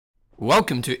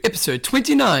Welcome to episode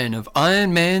 29 of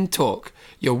Iron Man Talk,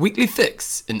 your weekly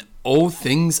fix in all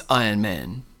things Iron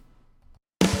Man.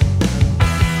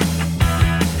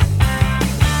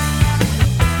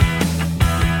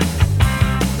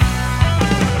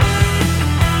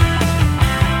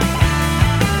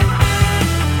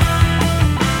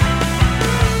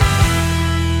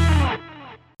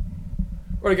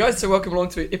 Alright guys, so welcome along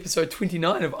to episode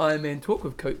 29 of Iron Man Talk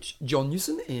with Coach John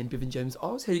Newson and Bevan James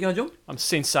Isles. How you going, John? I'm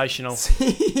sensational.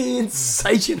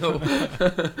 Sensational.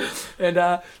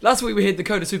 And last week we had the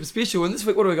Kona Super Special, and this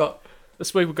week what do we got?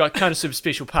 This week we've got Kona Super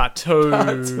Special Part 2.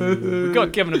 Part 2. We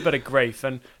got given a bit of grief,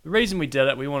 and the reason we did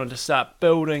it, we wanted to start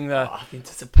building the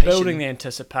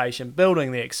anticipation,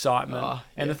 building the excitement.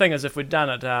 And the thing is, if we'd done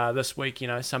it this week, you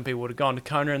know, some people would have gone to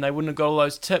Kona and they wouldn't have got all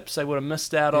those tips. They would have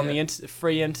missed out on the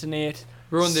free internet.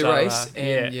 Ruined their race,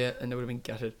 and they would have been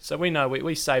gutted. So we know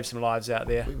we saved some lives out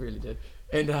there. We really did.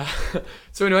 And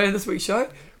so anyway, in this week's show,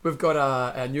 we've got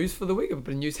our news for the week. A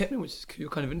bit of news happening, which is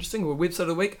kind of interesting. We're website of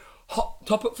the week, hot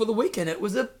topic for the week, and it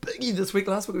was a biggie this week.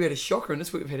 Last week we had a shocker, and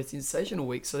this week we've had a sensational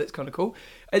week, so that's kind of cool.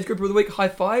 Age group of the week, high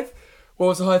five. What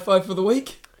was the high five for the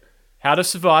week? How to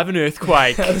survive an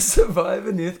earthquake. How to survive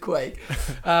an earthquake.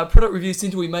 Product review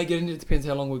centre, we may get into it. Depends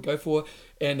how long we'll go for.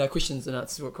 And questions and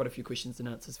answers. We've got quite a few questions and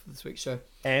answers for this week's show.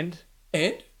 And?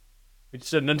 We just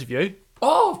did an interview.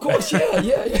 Oh, of course, yeah.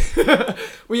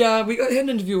 We had an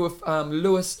interview with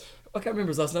Lewis. I can't remember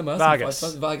his last name.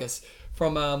 Vargas.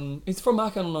 He's from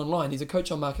Mark Allen Online. He's a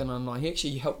coach on Mark Allen Online. He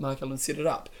actually helped Mark Allen set it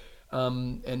up,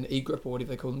 and E-Grip or whatever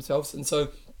they call themselves. And so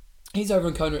he's over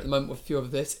in Kona at the moment with a few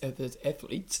of his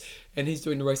athletes, and he's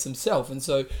doing the race himself. And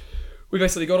so we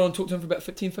basically got on and talked to him for about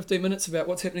 15 minutes about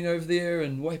what's happening over there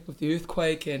and what happened with the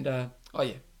earthquake. And it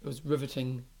was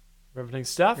riveting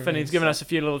stuff. And he's given us a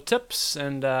few little tips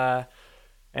and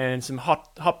some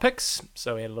hot picks.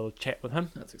 So we had a little chat with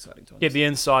him. That's exciting times. Get the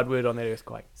inside word on that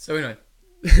earthquake. So anyway,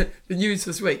 the news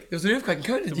this week. There was an earthquake in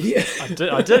Kona, did you hear?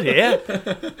 I did hear.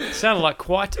 It sounded like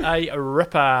quite a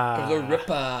ripper. It was a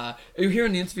ripper. You were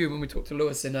hearing the interview when we talked to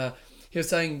Lewis, and he was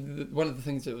saying that one of the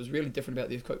things that was really different about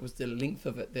the earthquake was the length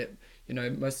of it. That, you know,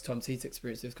 most of the times he's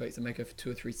experienced earthquakes that make over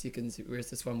 2 or 3 seconds, whereas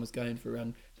this one was going for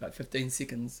around about 15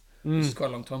 seconds, which is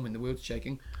quite a long time when the world's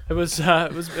shaking. It was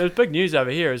big news over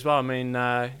here as well. I mean,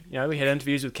 we had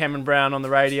interviews with Cameron Brown on the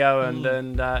radio,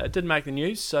 and it did make the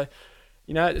news. So,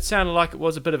 you know, it sounded like it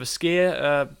was a bit of a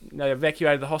scare. They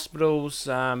evacuated the hospitals.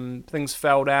 Things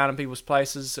fell down in people's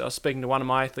places. I was speaking to one of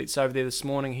my athletes over there this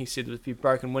morning. He said there was a few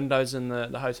broken windows in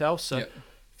the hotel. So,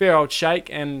 fair old shake.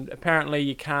 And apparently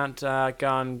you can't go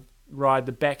and ride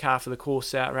the back half of the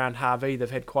course out around Harvey.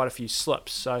 They've had quite a few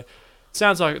slips. So, it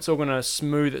sounds like it's all going to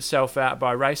smooth itself out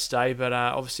by race day. But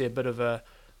obviously a bit of a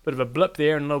blip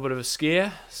there and a little bit of a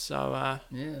scare. So,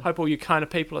 hope all you kind of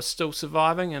people are still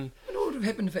surviving. And what would have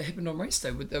happened if it happened on race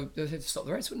day? They'd have to stop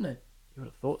the race, wouldn't they? You would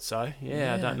have thought so.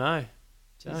 Yeah. I don't know.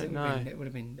 That would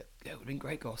have been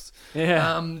great, Goss.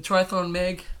 Yeah. Triathlon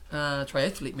Mag,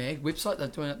 Triathlete Mag website. They're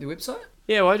doing up their website.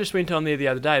 Yeah, well, I just went on there the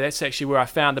other day. That's actually where I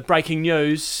found the breaking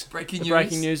news. Breaking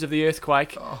news of the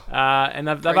earthquake. And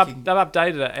they've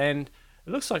updated it, and it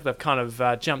looks like they've kind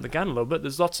of jumped the gun a little bit.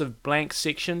 There's lots of blank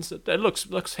sections. It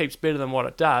looks heaps better than what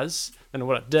it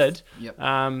did. Yep.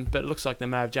 But it looks like they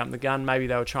may have jumped the gun. Maybe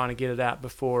they were trying to get it out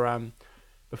before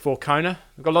Kona.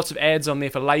 They've got lots of ads on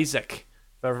there for LASIK,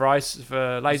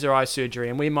 for laser eye surgery,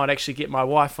 and we might actually get my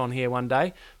wife on here one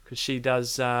day because she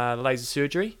does laser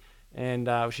surgery, and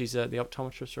she's the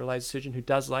optometrist or a laser surgeon who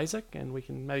does LASIK, and we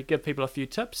can maybe give people a few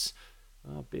tips.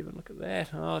 Oh, Bevan, look at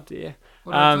that. Oh, dear.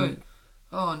 What do I do?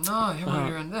 Oh no, how am I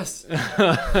around this?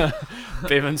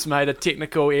 Bevan's made a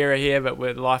technical error here, but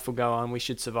life will go on. We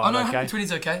should survive, oh, no, okay?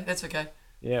 120's okay. That's okay.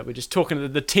 Yeah, we're just talking to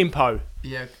the tempo.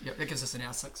 Yeah, that gives us an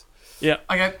hour 6. Yeah.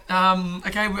 Okay. Our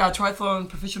triathlon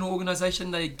professional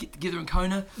organisation, they get together in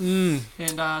Kona,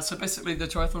 and so basically the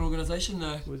triathlon organisation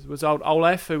was old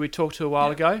Olaf, who we talked to a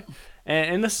while ago,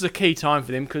 and this is a key time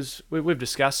for them because we've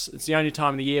discussed it's the only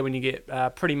time of the year when you get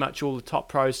pretty much all the top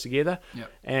pros together,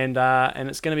 and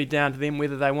it's going to be down to them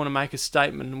whether they want to make a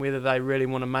statement and whether they really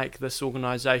want to make this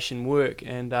organisation work,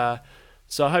 and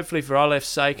so hopefully for Olaf's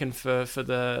sake and for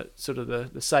the sort of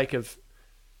the sake of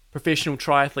professional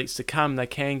triathletes to come, they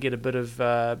can get a bit of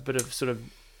a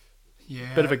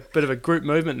group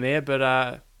movement there,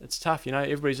 but it's tough, you know.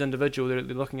 Everybody's individual. They're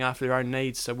looking after their own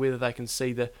needs, so whether they can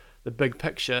see the big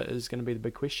picture is going to be the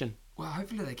big question. Well,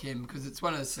 hopefully they can, because it's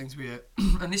one of those things where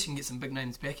unless you can get some big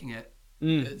names backing it,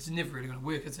 it's never really going to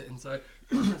work, is it? And so,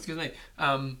 excuse me.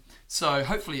 So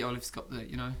hopefully Olaf's got the,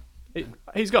 you know,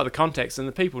 he's got the contacts and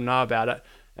the people know about it.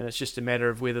 And it's just a matter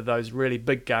of whether those really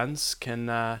big guns can,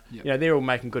 you know, they're all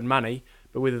making good money,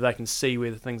 but whether they can see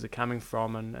where the things are coming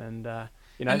from and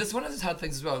you know. And it's one of those hard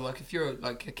things as well. Like if you're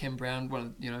like a Cam Brown,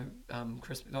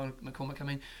 Chris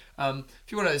McCormick.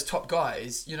 If you're one of those top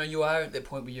guys, you are at that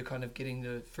point where you're kind of getting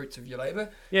the fruits of your labour.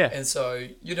 Yeah. And so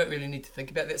you don't really need to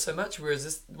think about that so much.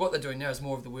 Whereas what they're doing now is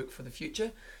more of the work for the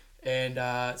future. And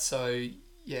so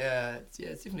yeah, it's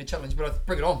definitely a challenge. But I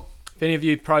bring it on. If any of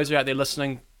you pros are out there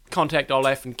listening, contact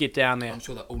Olaf and get down there. I'm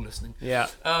sure they're all listening. Yeah.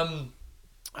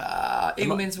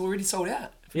 Eagleman's already sold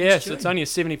out. Yeah, so it's only a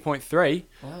 70.3.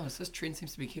 Wow, so this trend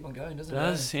seems to keep on going, doesn't it?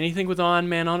 Does. Anything with Iron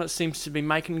Man on it seems to be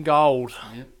making gold.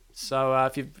 Yep. So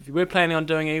if you were planning on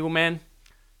doing Eagleman,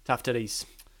 tough titties.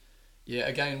 Yeah,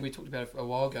 again, we talked about it a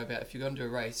while ago about if you're going to do a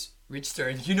race, register.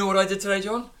 And you know what I did today,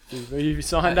 John? You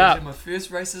signed up. I did my first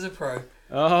race as a pro.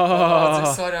 Oh. I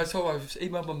was excited. I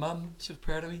emailed my mum. She was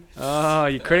proud of me. Oh,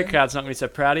 your credit card's not going to be so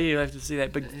proud of you. You'll have to see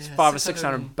that big $500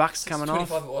 or $600 coming off.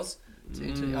 25 it was. To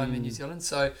enter I'm in New Zealand,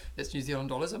 so that's New Zealand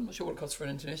dollars. I'm not sure what it costs for an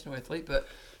international athlete, but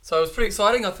so it was pretty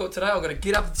exciting. I thought today I'm going to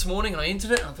get up this morning and I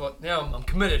entered it. And I thought now I'm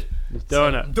committed.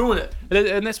 I'm doing it.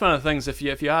 And that's one of the things. If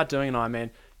you are doing an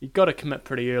Ironman, you've got to commit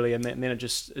pretty early, and then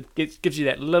it gives you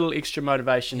that little extra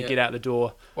motivation to get out the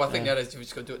door. Well, I think nowadays you've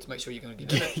just got to do it to make sure you're going to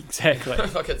get in it. Exactly.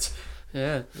 Like it's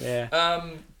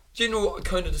general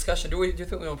kind of discussion. Do you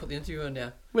think we want to put the interview in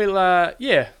now? Well,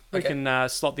 yeah, we can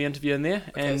slot the interview in there.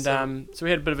 Okay, and so we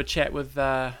had a bit of a chat with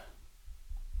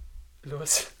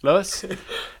Lewis,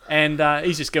 and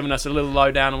he's just given us a little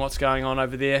lowdown on what's going on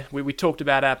over there. We talked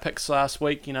about our picks last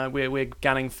week. We're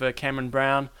gunning for Cameron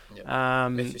Brown. Yep.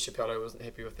 Matthew Chappello wasn't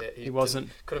happy with that. He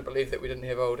wasn't. Couldn't believe that we didn't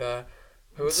have old.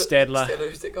 Who was Stadler. Stadler,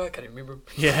 who's that guy? I can't even remember him.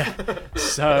 Yeah.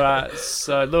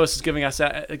 So Lewis is giving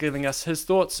us his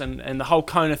thoughts, and the whole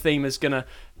Kona theme is going to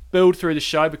build through the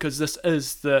show because this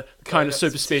is the Kona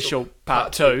Super Special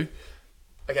Part 2.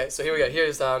 Okay, so here we go.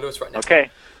 Here's Lewis right now. Okay,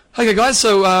 guys.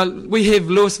 So we have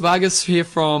Lewis Vargas here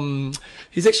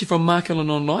he's actually from Mark Allen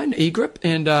Online, eGrip,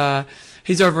 and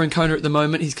he's over in Kona at the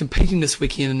moment. He's competing this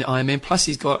weekend in the Ironman. Plus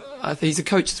he's got, he's a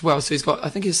coach as well, so I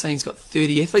think he's saying he's got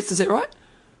 30 athletes. Is that right?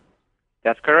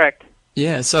 That's correct.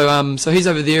 Yeah, so he's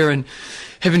over there and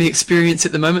having the experience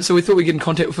at the moment. So we thought we'd get in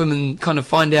contact with him and kind of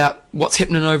find out what's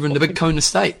happening over in the big Kona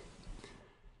state.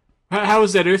 How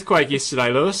was that earthquake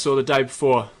yesterday, Lewis, or the day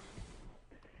before?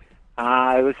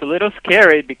 It was a little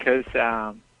scary because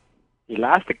it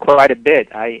lasted quite a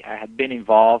bit. I had been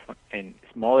involved in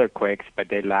smaller quakes, but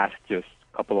they last just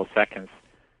a couple of seconds.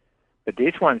 But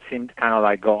this one seemed to kind of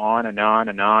like go on and on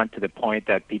and on to the point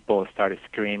that people started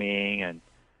screaming, and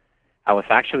I was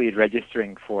actually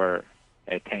registering for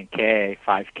a 10K,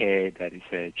 5K that is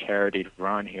a charity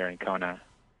run here in Kona,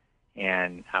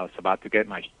 and I was about to get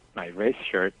my race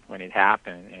shirt when it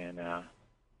happened, and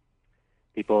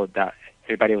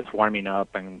everybody was warming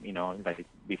up, and like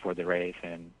before the race,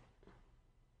 and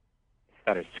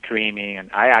started screaming, and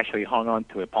I actually hung on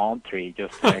to a palm tree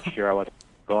just to make sure I wasn't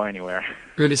going anywhere.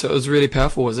 Really? So it was really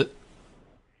powerful, was it?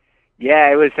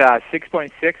 Yeah, it was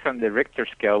 6.6 on the Richter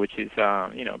scale, which is,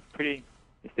 pretty.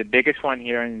 It's the biggest one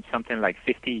here in something like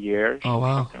 50 years. Oh,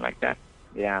 wow. Something like that.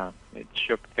 Yeah, it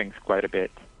shook things quite a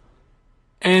bit.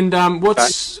 And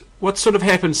what's sort of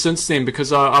happened since then?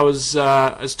 Because I was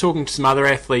talking to some other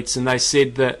athletes, and they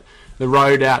said that the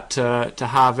road out to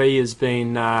Harvey has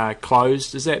been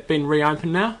closed. Has that been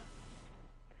reopened now?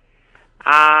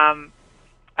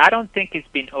 I don't think it's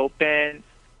been open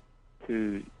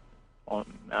to.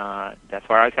 As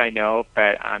far as I know,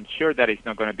 but I'm sure that it's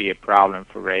not going to be a problem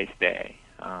for race day.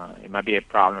 It might be a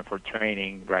problem for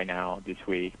training right now this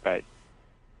week, but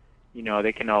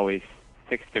they can always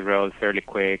fix the road fairly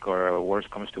quick, or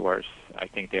worst comes to worst, I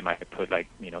think they might put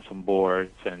some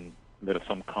boards and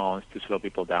some cones to slow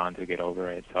people down to get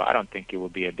over it. So I don't think it will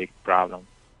be a big problem.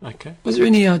 Okay. Was there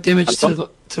any damage to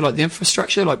like the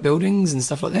infrastructure, like buildings and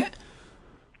stuff like that?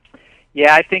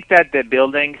 Yeah, I think that the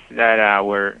buildings that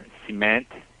were cement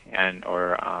and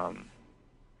or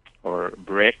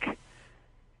brick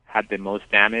had the most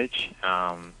damage.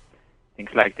 Things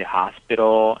like the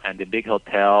hospital and the big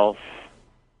hotels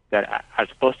that are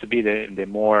supposed to be the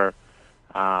more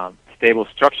stable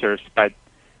structures, but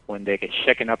when they get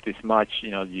shaken up this much,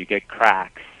 you get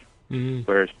cracks. Mm-hmm.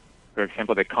 Whereas, for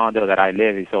example, the condo that I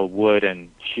live is all wood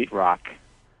and sheetrock.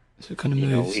 So it kind of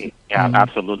moves. We have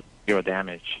absolutely zero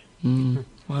damage. Mm.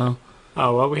 Wow.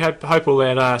 Oh, well, we hope all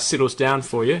that settles down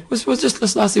for you. Was just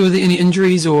lastly, were there any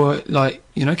injuries or not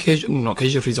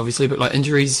casualties obviously, but like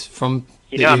injuries from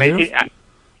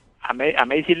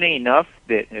amazingly enough,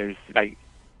 that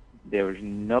there was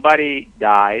nobody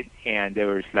died, and there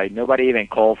was nobody even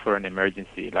called for an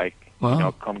emergency,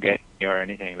 come get me or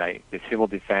anything. Like the civil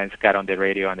defense got on the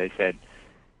radio and they said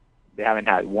they haven't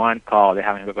had one call. They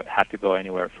haven't had to go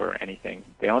anywhere for anything.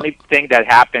 The only thing that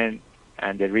happened,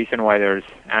 and the reason why there's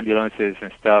ambulances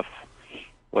and stuff,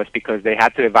 was because they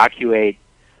had to evacuate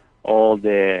all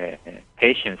the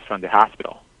patients from the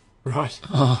hospital. Right.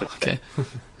 Oh, okay.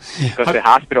 Because the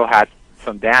hospital had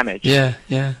some damage. Yeah,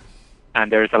 yeah. And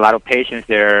there's a lot of patients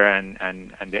there, and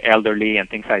the elderly and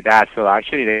things like that. So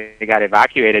actually, they got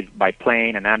evacuated by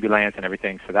plane and ambulance and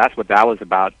everything. So that's what that was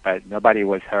about. But nobody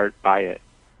was hurt by it.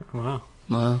 Wow.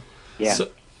 Wow. Yeah.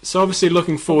 So obviously,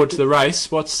 looking forward to the race.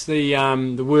 What's the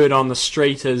word on the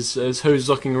street as who's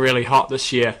looking really hot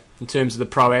this year in terms of the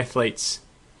pro athletes?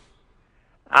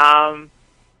 I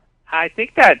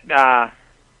think that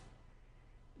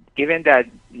given that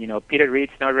Peter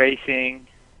Reed's not racing.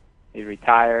 He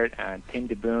retired, and Tim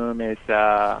DeBoom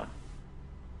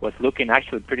was looking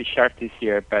actually pretty sharp this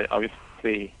year, but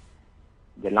obviously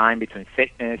the line between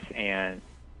fitness and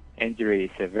injury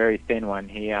is a very thin one.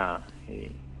 He had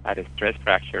a stress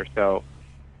fracture, so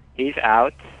he's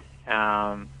out.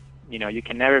 You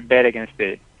can never bet against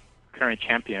the current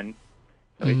champion,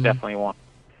 so he's definitely one.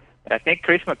 But I think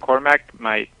Chris McCormack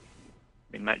might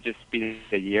just be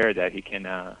the year that he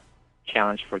can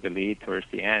challenge for the lead towards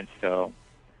the end. So.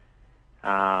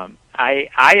 I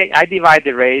divide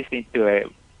the race into a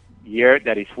year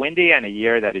that is windy and a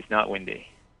year that is not windy.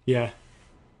 Yeah.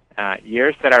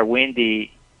 Years that are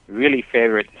windy really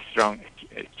favor strong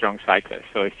cyclists.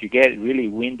 So if you get really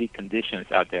windy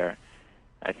conditions out there,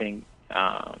 I think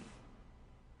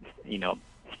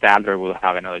Stadler will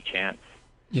have another chance.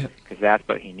 Yeah. Because that's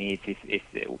what he needs. If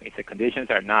the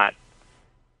conditions are not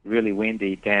really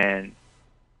windy, then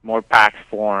more packs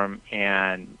form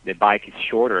and the bike is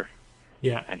shorter.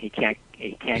 Yeah, and he can't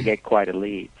get quite a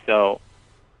lead. So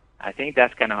I think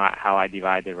that's kind of how I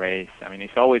divide the race. I mean,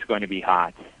 it's always going to be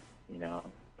hot,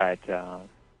 but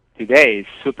today is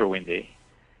super windy.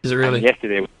 Is it really? And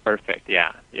yesterday was perfect.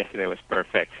 Yeah, yesterday was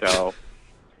perfect. So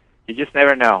you just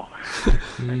never know.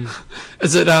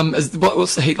 Is it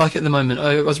what's the heat like at the moment?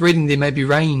 I was reading there may be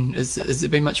rain. Has there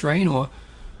been much rain or?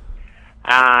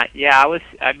 Yeah,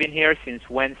 I've been here since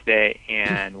Wednesday,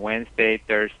 and Wednesday,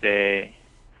 Thursday,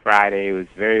 Friday it was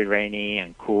very rainy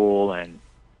and cool and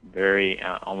very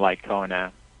unlike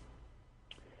Kona.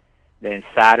 Then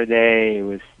Saturday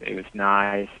it was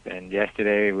nice, and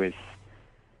yesterday it was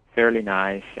fairly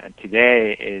nice, and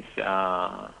today is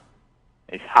hot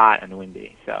and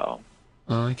windy. So.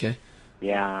 Oh, okay.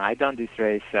 Yeah, I've done this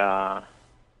race 5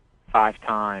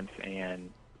 times, and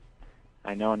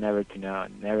I know never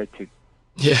to.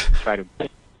 Yeah. Try to.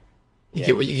 You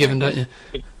get what you're given, don't you?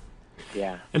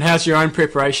 Yeah. And how's your own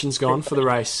preparations gone for the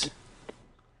race?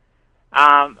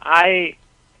 I'm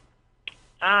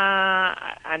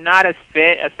not as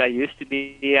fit as I used to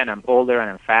be, and I'm older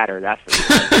and I'm fatter. That's for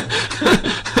sure.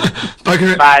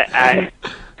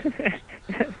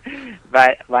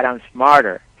 But I'm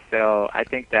smarter. So I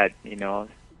think that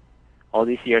all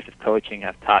these years of coaching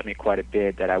have taught me quite a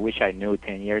bit that I wish I knew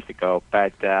 10 years ago.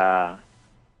 But so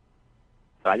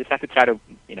I just have to try to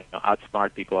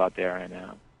outsmart people out there and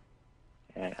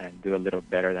do a little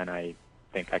better than I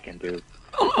think I can do.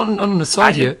 On the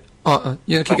side here,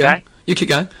 keep going. You keep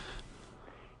going.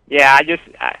 Yeah,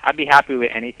 I'd be happy with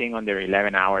anything under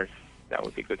 11 hours. That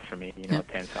would be good for me.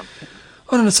 10 something.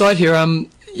 On the side here,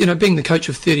 being the coach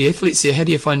of 30 athletes here, how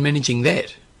do you find managing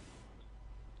that?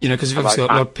 Because you've obviously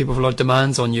got a lot of people with a lot of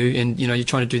demands on you, and you're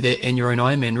trying to do that in your own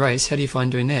Ironman race. How do you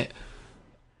find doing that?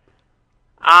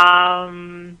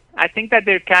 I think that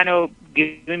they're kind of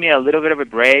giving me a little bit of a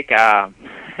break.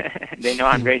 They know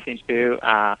I'm racing too.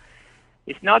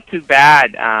 It's not too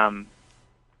bad.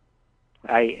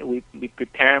 We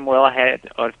prepare them well ahead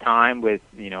of time with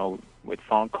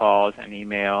phone calls and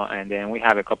email, and then we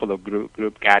have a couple of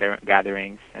group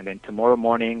gatherings, and then tomorrow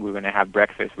morning we're going to have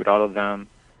breakfast with all of them,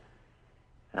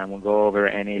 and we'll go over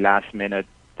any last minute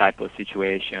type of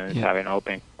situations, have an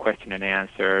open question and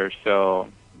answer. So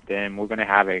then we're going to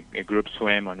have a group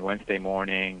swim on Wednesday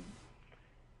morning,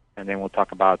 and then we'll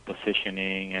talk about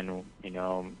positioning and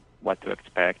what to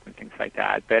expect and things like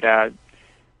that. But I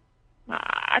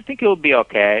think it'll be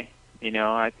okay.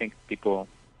 I think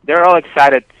they're all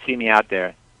excited to see me out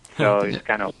there. So it's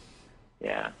kind of,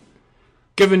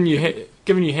 Given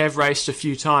you have raced a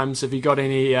few times, have you got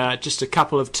any just a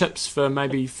couple of tips for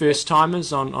maybe first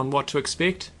timers on what to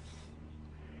expect?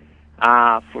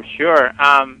 For sure.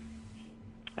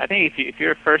 I think if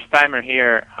you're a first timer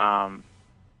here,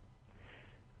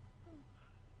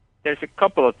 there's a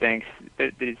couple of things.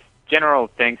 There's general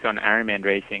things on Ironman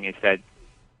racing is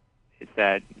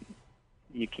that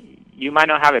you might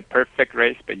not have a perfect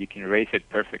race, but you can race it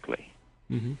perfectly.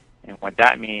 Mm-hmm. And what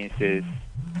that means is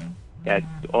that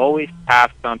you always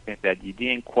have something that you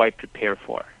didn't quite prepare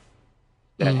for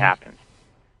that happens.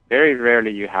 Very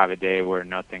rarely you have a day where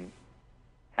nothing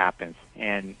happens.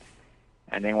 And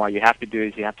then what you have to do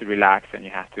is you have to relax and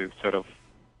you have to sort of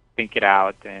think it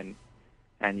out, and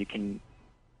you can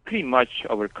pretty much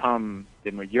overcome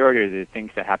the majority of the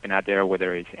things that happen out there,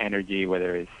 whether it's energy,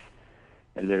 whether it's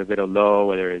a little bit of low,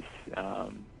 whether it's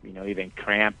even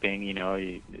cramping. You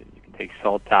can take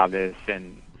salt tablets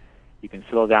and you can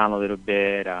slow down a little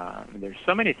bit. There's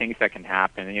so many things that can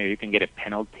happen. You can get a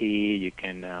penalty. You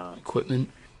can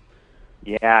equipment.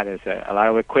 Yeah, there's a lot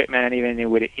of equipment, and even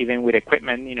with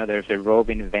equipment, there's a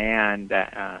roving van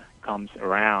that comes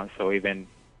around. So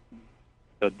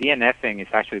DNFing is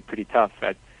actually pretty tough.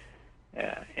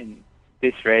 In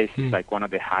this race, it's like one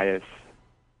of the highest,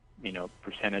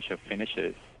 percentage of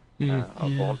finishes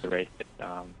of all the races.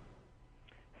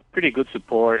 It's pretty good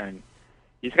support, and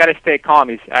you just got to stay calm.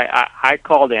 I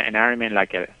call an Ironman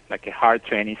like a hard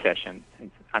training session.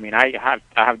 I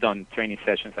have done training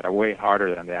sessions that are way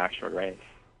harder than the actual race.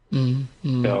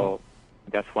 So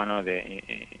that's one of the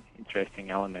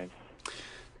interesting elements.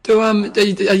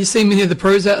 Are you seeing many of the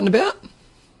pros out and about?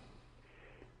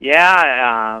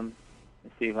 Yeah,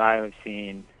 let's see if I've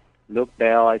seen Luke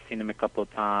Bell. I've seen him a couple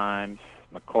of times.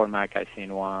 McCormack I've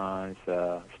seen once.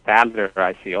 Stadler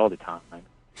I see all the time.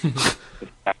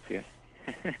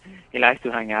 He likes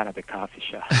to hang out at the coffee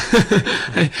shop.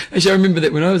 Actually, I remember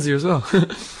that when I was there as well.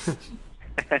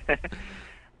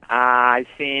 I've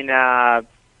seen, on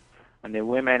the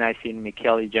women, I've seen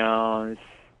Michele Jones.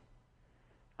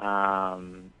 Heather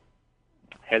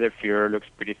Fuhr looks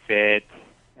pretty fit.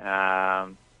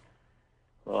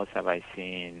 What else have I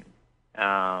seen?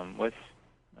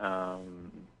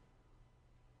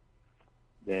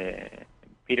 The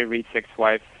Peter Reed's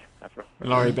ex-wife?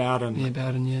 Laurie Bowden. Yeah,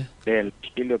 Bowden, yeah.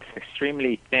 She looks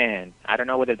extremely thin. I don't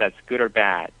know whether that's good or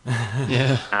bad.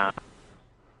 Yeah.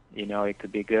 It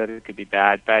could be good, it could be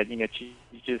bad. But, she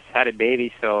just had a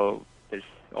baby, so there's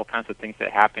all kinds of things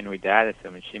that happen with that.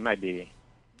 So, she might be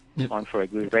on for a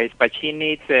good race. But she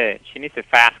needs a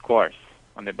fast course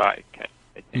on the bike,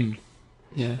 I think.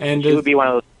 Yeah. And she would be one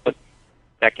of those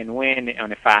that can win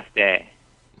on a fast day.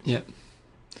 Yeah.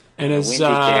 And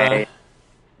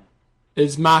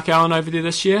is Mark Allen over there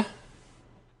this year?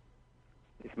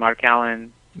 Is Mark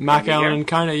Allen? Mark Allen in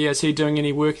Kona, is he doing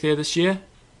any work there this year?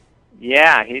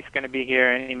 Yeah, he's going to be here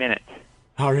any minute.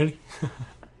 Oh, really?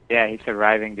 Yeah, he's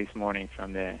arriving this morning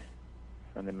from the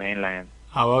mainland.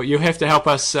 Oh, well, you'll have to help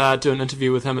us do an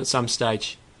interview with him at some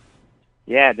stage.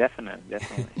 Yeah, definitely.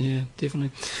 Yeah,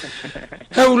 definitely.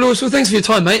 Oh, Lewis, well, thanks for your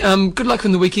time, mate. Good luck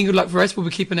on the weekend. Good luck for race. We'll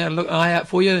be keeping an eye out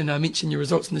for you, and mention your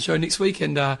results in the show next week.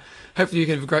 And hopefully you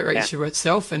can have a great race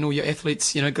yourself and all your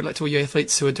athletes. Good luck to all your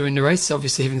athletes who are doing the race.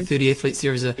 Obviously, having 30 athletes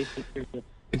there is a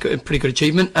pretty good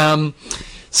achievement.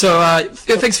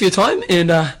 Thanks for your time, and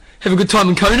have a good time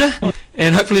in Kona,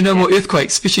 and hopefully no more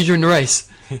earthquakes, especially during the race.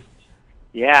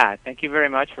 Yeah, thank you very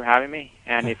much for having me.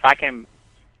 And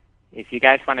if you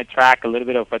guys want to track a little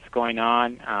bit of what's going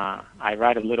on, I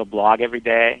write a little blog every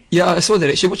day. Yeah, I saw that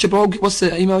actually. What's your blog? What's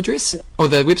the email address or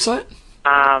the website?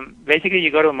 Basically,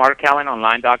 you go to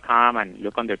markallenonline.com and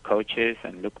look under coaches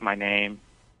and look my name,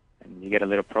 and you get a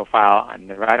little profile. And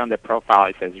right on the profile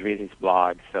it says read his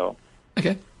blog. So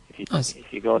okay,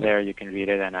 if you go there, you can read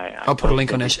it. And I'll put a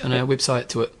link on our website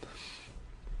to it.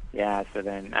 Yeah. So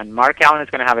and Mark Allen is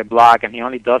going to have a blog, and he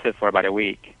only does it for about a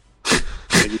week. So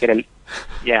you get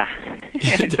yeah.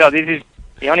 So he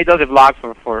only does a vlog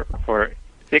for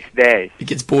 6 days. He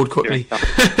gets bored quickly.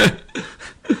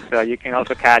 So you can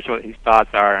also catch what his thoughts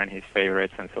are and his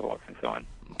favorites and so forth and so on.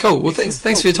 Cool. Well,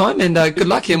 thanks for your time, and good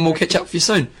luck, and we'll catch up with you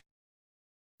soon.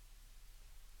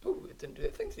 Oh, we didn't do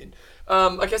that. Thanks, then.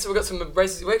 Okay, so we've got some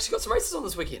races. We actually got some races on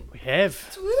this weekend. We have.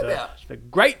 What's all that about? The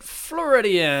Great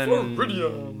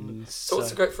Floridian. So what's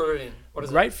the Great Floridian? What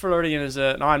is it? Great Floridian is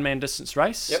an Ironman distance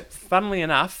race. Yep. Funnily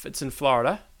enough, it's in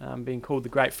Florida, being called the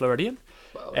Great Floridian.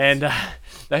 Well, and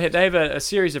they have a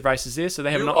series of races there. So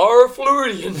they have are a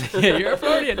Floridian. Yeah, you're a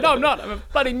Floridian. No, I'm not. I'm a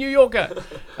bloody New Yorker.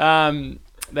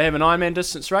 They have an Ironman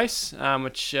distance race,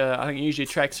 which I think usually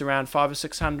attracts around 500 or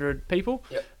 600 people.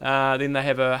 Yep. Then they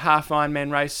have a half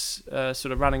Ironman race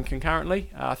sort of running concurrently.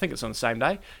 I think it's on the same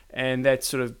day. And that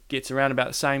sort of gets around about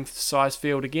the same size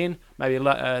field again, maybe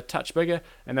a touch bigger.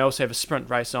 And they also have a sprint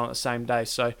race on the same day.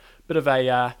 So a bit of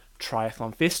a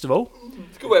triathlon festival.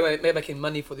 It's a good way of making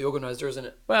money for the organiser, isn't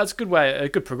it? Well, it's a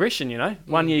good progression, you know.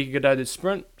 One year you could do the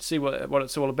sprint, see what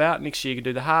it's all about. Next year you could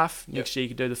do the half. Next year you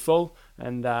could do the full.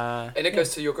 And it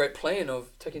goes to your great plan of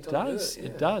taking time to do it.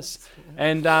 It does.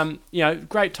 And,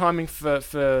 great timing for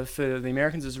the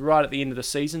Americans is right at the end of the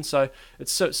season. So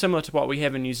it's similar to what we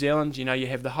have in New Zealand. You know, you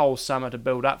have the whole summer to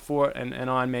build up for it. And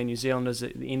Ironman New Zealand is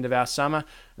at the end of our summer.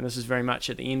 And this is very much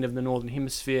at the end of the Northern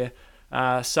Hemisphere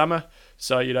summer.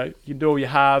 So, you know, you do all your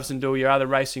halves and do all your other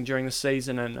racing during the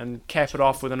season and cap it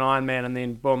off with an Ironman. And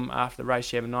then, boom, after the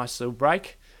race you have a nice little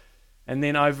break. And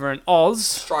then over in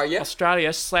Australia,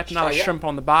 slap another shrimp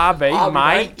on the barbie,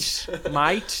 mate.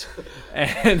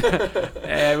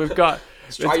 And we've got...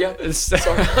 Australia?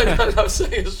 Sorry, I love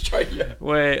saying Australia.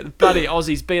 Where the bloody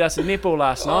Aussies beat us at netball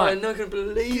last night. I'm not going to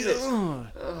believe it.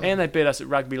 And they beat us at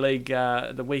rugby league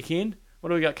the weekend. What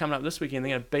do we got coming up this weekend?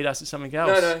 They're going to beat us at something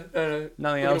else. No.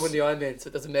 Nothing else. We're going to win the Ironman, so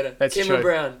it doesn't matter. That's Cameron true.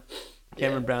 Brown.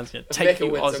 Cameron Brown's going to take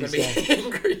you Aussies down.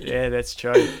 Angry. Yeah, that's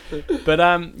true. But,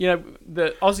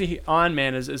 the Aussie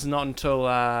Ironman is not until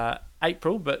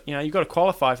April, but, you know, you've got to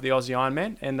qualify for the Aussie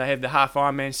Ironman, and they have the Half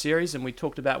Ironman series, and we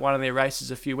talked about one of their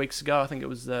races a few weeks ago. I think it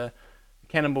was the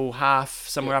Cannonball Half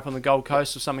somewhere up on the Gold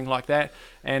Coast or something like that.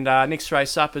 And next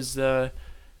race up is the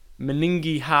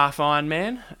Meningie Half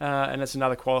Ironman, and it's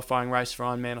another qualifying race for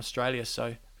Ironman Australia.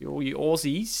 So, all you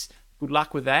Aussies, good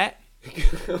luck with that.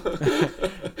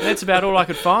 That's about all I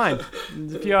could find.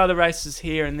 There's a few other races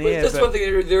here and there. That's one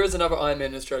thing. There is another Ironman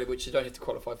in Australia which you don't have to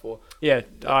qualify for. Yeah,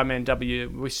 Ironman W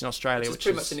Western Australia, which is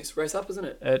pretty much the next race up, isn't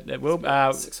it? It will.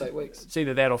 6-8 weeks. It's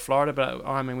either that or Florida, but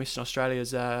Ironman Western Australia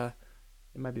is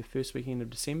maybe the first weekend of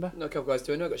December. No, a couple guys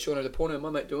doing it. I've got Shaun the Porno, my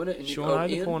mate, doing it. And Shaun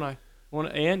the Porno.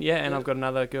 Ian, and I've got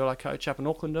another girl I coach up in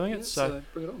Auckland doing it. So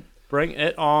bring it on. Bring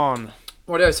it on.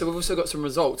 Righto, so we've also got some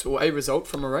results, or a result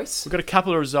from a race. We've got a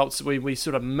couple of results that we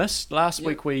sort of missed. Last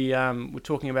week we were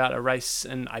talking about a race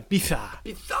in Ibiza.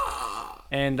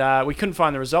 And we couldn't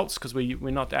find the results because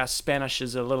our Spanish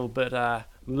is a little bit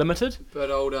limited.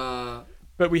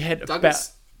 But we had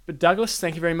Douglas. Douglas,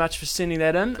 thank you very much for sending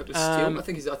that in. I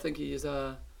think he is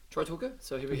a try talker,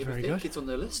 so very good. Gets on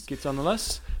the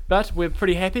list. But we're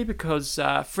pretty happy because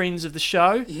friends of the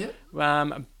show,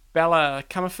 Bella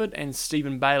Comerford and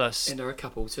Stephen Bayliss. And they're a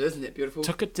couple, so isn't that beautiful?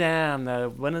 Took it down, the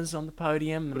winners on the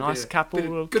podium, the nice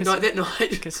couple. Good night that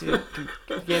night.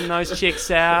 Getting those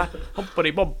checks out.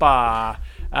 Hoppity bobba.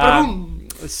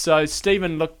 So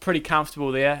Stephen looked pretty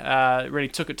comfortable there. Really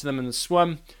took it to them in the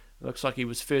swim. It looks like he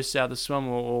was first out of the swim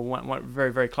or went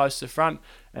very, very close to the front.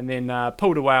 And then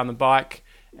pulled away on the bike.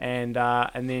 And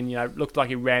then, you know, looked like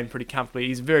he ran pretty comfortably.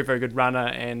 He's a very, very good runner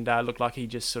and looked like he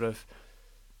just sort of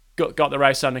got the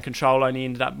race under control. Only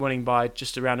ended up winning by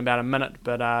just around about a minute,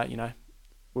 but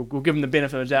we'll give him the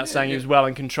benefit of the doubt, saying he was well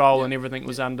in control and everything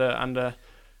was under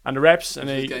wraps.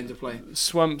 And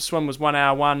swim was 1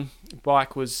 hour 1,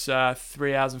 bike was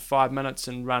 3 hours and 5 minutes,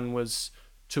 and run was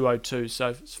 2:02. So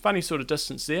it's a funny sort of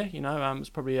distance there. You know, it's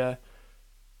probably a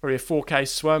 4K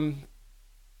swim,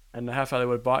 and how far they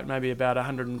would bike, maybe about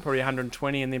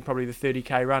 120, and then probably the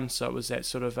 30K run. So it was that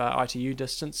sort of ITU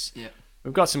distance. Yeah.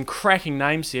 We've got some cracking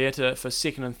names here for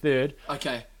second and third.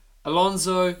 Okay.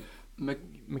 Alonso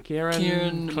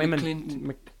McLaren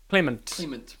Clement.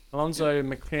 Alonso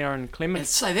McLaren Clement. Let's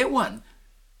say that one.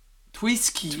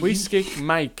 Twiskik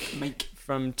Make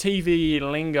from TV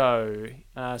Lingo.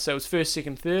 So it was first,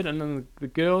 second, third, and then the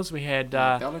girls we had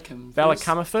Bella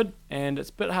Comerford, and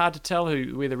it's a bit hard to tell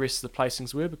where the rest of the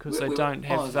placings were because they don't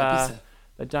have.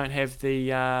 They don't have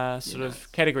the sort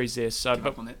of categories there. So,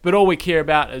 but all we care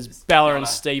about is Bella and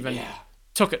Stephen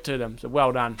took it to them. So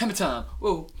well done. Hammer time.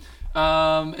 Well,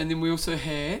 and then we also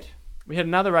had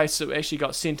another race that actually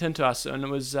got sent into us, and it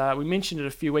was we mentioned it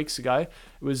a few weeks ago. It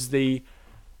was the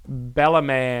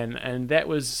Ballaman, and that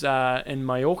was in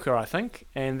Mallorca, I think,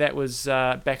 and that was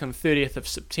back on the 30th of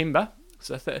September.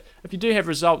 So if you do have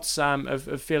results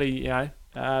of fairly,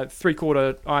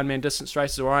 three-quarter Ironman distance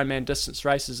races or Ironman distance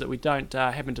races that we don't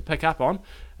happen to pick up on,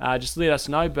 just let us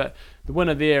know. But the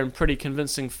winner there in pretty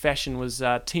convincing fashion was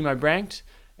Timo Brandt.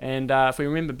 And if we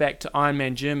remember back to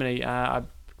Ironman Germany,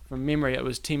 from memory it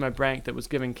was Timo Brandt that was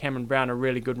giving Cameron Brown a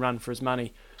really good run for his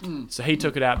money. So he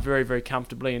took it out very, very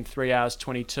comfortably in 3 hours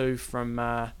 22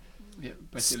 from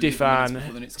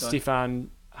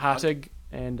Stefan Hartig.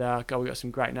 And we got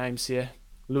some great names here.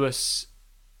 Lewis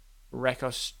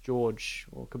Rakos George,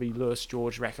 or it could be Lewis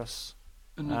George Rakos.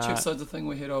 And the check side of the thing,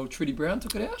 we had old Trudy Brown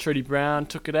took it out. Trudy Brown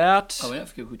took it out. Oh, we don't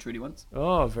forget who Trudy once.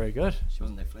 Oh, very good. She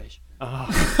wasn't that flash. Oh,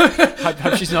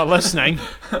 hope she's not listening.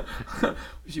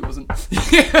 She wasn't.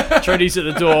 Trudy's at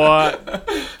the door.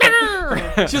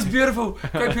 She was beautiful.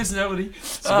 Great personality.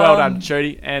 So well done,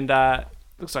 Trudy. And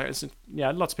looks like it's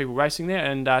lots of people racing there.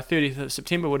 And 30th of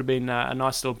September would have been a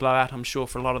nice little blowout, I'm sure,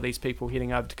 for a lot of these people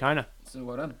heading over to Kona. So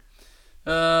well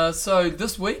done. So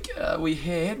this week we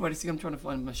had. Wait a second, I'm trying to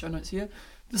find my show notes here.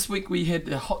 This week we had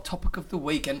the hot topic of the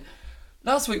week, and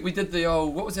last week we did the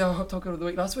what was our hot topic of the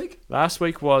week last week? Last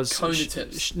week was Kona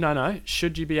tips. No.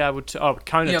 Should you be able to? Oh,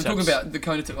 Kona tips. Yeah, I'm talking about the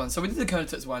Kona tip one. So we did the Kona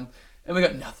tips one, and we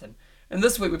got nothing. And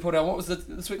this week we put out, what was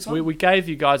this week's one? We gave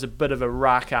you guys a bit of a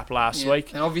rack up last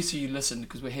week. And obviously you listened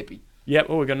because we're happy. Yep.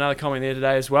 Well, we got another comment there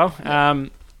today as well. Yep.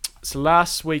 So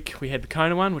last week we had the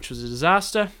Kona one, which was a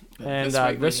disaster. And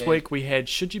this week we had,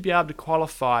 should you be able to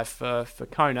qualify for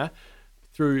Kona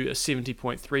through a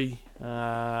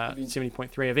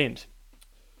 70.3 event?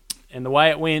 And the way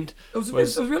it went it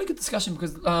was a really good discussion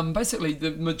because basically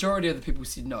the majority of the people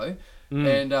said no,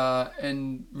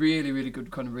 and really, really good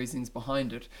kind of reasonings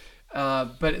behind it.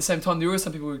 But at the same time, there were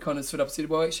some people who kind of stood up and said,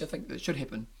 well, actually, I think that should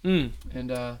happen.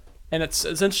 And it's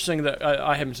interesting that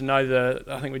I happen to know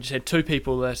I think we just had two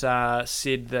people that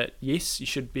said that yes, you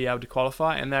should be able to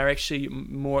qualify, and they're actually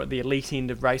more at the elite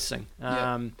end of racing.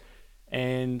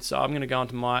 And so I'm going to go on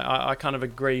to I kind of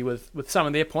agree with some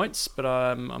of their points, but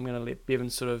I'm going to let Bevan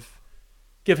sort of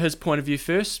give his point of view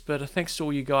first. But thanks to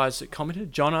all you guys that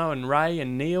commented, Jono and Ray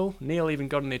and Neil. Neil even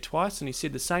got in there twice, and he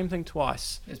said the same thing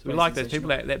twice. We like those people.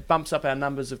 That bumps up our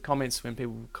numbers of comments when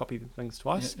people copy things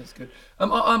twice. Yeah, that's good.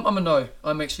 I'm a no.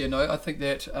 I'm actually a no. I think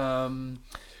that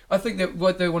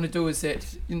what they want to do is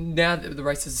that now that the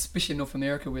races, especially in North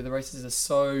America, where the races are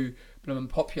so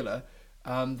popular,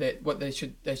 that what they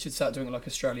should start doing it like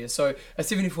Australia. So a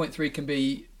 70.3 can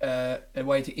be a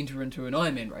way to enter into an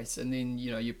Ironman race, and then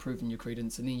you're proving your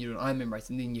credence, and then you do an Ironman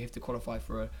race, and then you have to qualify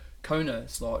for a Kona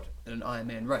slot in an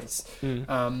Ironman race.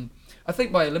 I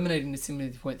think by eliminating the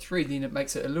 70.3, then it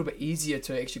makes it a little bit easier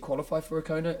to actually qualify for a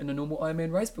Kona in a normal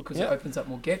Ironman race because it opens up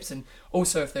more gaps, and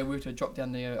also if they were to drop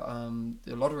down the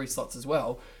lottery slots as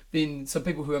well, then some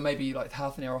people who are maybe like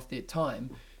half an hour off their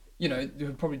time,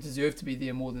 who probably deserve to be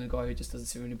there more than a guy who just does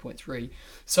a 70.3.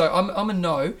 So I'm a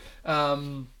no.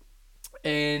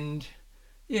 And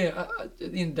yeah, at the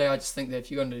end of the day, I just think that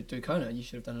if you're going to do Kona, you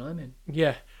should have done an Ironman.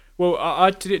 Yeah. Well, I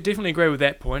definitely agree with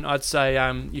that point. I'd say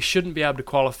you shouldn't be able to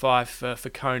qualify for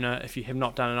Kona if you have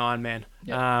not done an Ironman.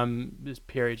 This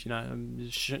period,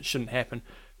 shouldn't happen.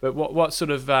 But what sort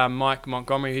of Mike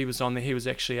Montgomery, he was on there. He was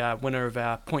actually a winner of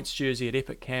our points jersey at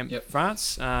Epic Camp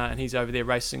France, and he's over there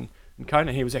racing in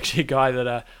Kona. He was actually a guy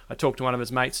that I talked to one of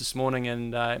his mates this morning,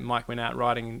 and Mike went out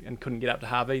riding and couldn't get up to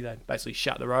Harvey. They basically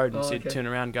shut the road and said turn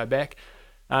around, go back.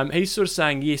 He's sort of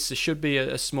saying yes, there should be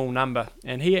a small number,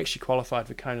 and he actually qualified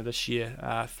for Kona this year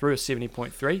through a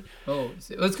 70.3. Oh, it's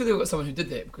good they've got someone who did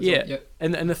that. Because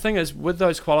and the thing is, with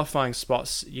those qualifying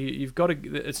spots, you've got to.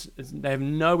 They have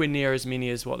nowhere near as many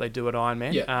as what they do at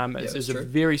Ironman. It's a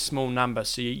very small number,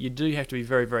 so you do have to be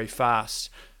very, very fast.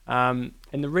 And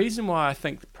the reason why I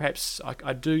think perhaps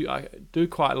I do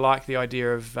quite like the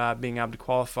idea of being able to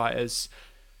qualify is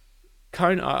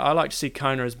Kona. I like to see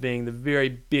Kona as being the very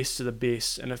best of the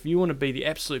best, and if you want to be the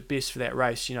absolute best for that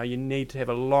race, you need to have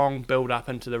a long build up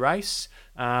into the race.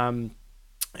 And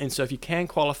so if you can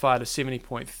qualify at a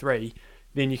 70.3,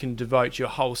 then you can devote your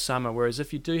whole summer. Whereas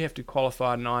if you do have to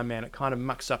qualify at an Ironman, it kind of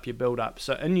mucks up your build up.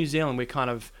 So in New Zealand, we're kind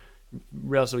of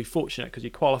relatively fortunate because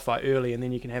you qualify early and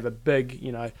then you can have a big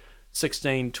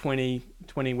 16 20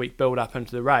 week build up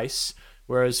into the race,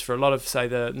 whereas for a lot of, say,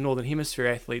 the Northern Hemisphere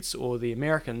athletes or the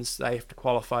Americans, they have to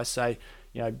qualify, say,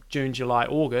 June, July,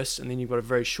 August, and then you've got a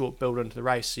very short build into the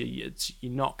race, so you're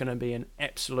not going to be in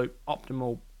absolute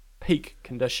optimal peak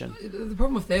condition. The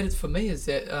problem with that is, for me, is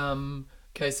that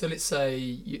so let's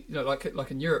say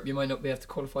like in Europe, you might not be able to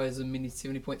qualify as many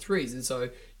 70.3s, and so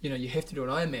you have to do an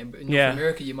Ironman. But in North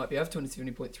America, you might be able to do a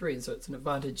 70.3, and so it's an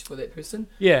advantage for that person.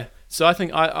 Yeah. So I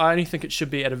think I only think it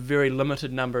should be at a very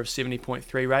limited number of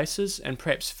 70.3 races, and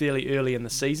perhaps fairly early in the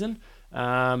season.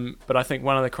 But I think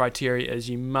one of the criteria is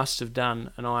you must have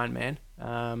done an Ironman.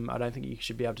 I don't think you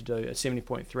should be able to do a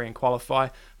 70.3 and qualify.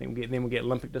 I think we'll get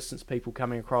Olympic distance people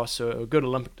coming across who are good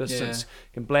Olympic distance,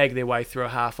 can blag their way through a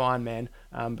half Ironman,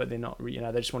 but they're not,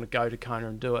 they just want to go to Kona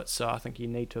and do it. So I think you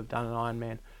need to have done an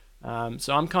Ironman.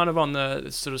 So I'm kind of on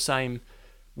the sort of same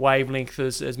wavelength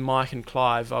as Mike and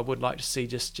Clive. I would like to see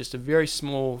just a very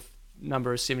small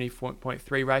number of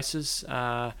 70.3 races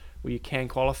where you can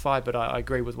qualify, but I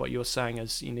agree with what you're saying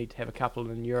is you need to have a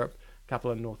couple in Europe, a couple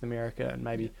in North America, and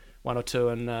maybe one or two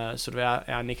in sort of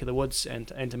our neck of the woods, and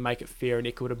to make it fair and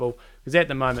equitable. Because at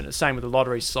the moment, the same with the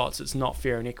lottery slots, it's not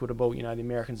fair and equitable. The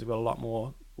Americans have got a lot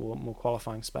more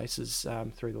qualifying spaces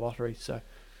through the lottery. So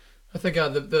I think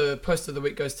the post of the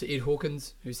week goes to Ed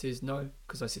Hawkins, who says no,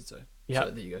 because I said so. Yeah,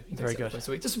 so there you go. Very good.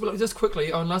 Just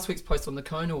quickly, on last week's post on the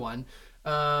Kona one,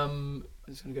 I'm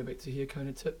just going to go back to here,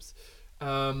 Kona tips.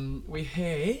 We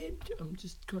had, I'm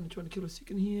just kind of trying to kill a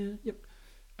second here. Yep.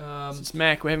 It's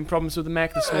Mac. We're having problems with the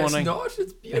Mac this morning. It's not.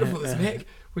 It's beautiful, this Mac.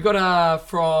 We got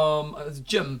from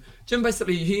Jim. Jim,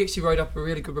 basically, he actually wrote up a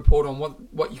really good report on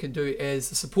what you can do as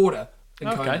a supporter in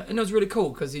Kona. And it was really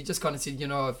cool because he just kind of said,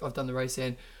 I've done the race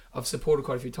and I've supported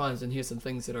quite a few times, and here's some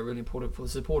things that are really important for the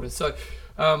supporters. So,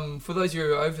 for those of you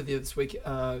who are over there this week,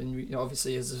 and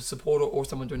obviously as a supporter or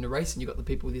someone doing the race, and you've got the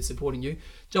people there supporting you,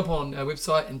 jump on our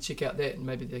website and check out that, and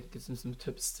maybe they give them some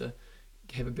tips to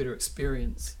have a better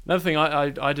experience. Another thing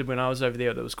I did when I was over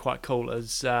there that was quite cool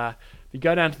is you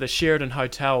go down to the Sheridan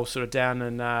Hotel, sort of down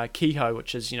in Kehoe,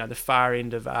 which is the far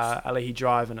end of Alihi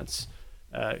Drive, and it's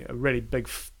a really big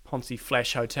Ponzi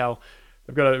flash hotel.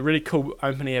 They've got a really cool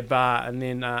open air bar, and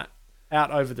then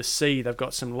out over the sea, they've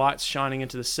got some lights shining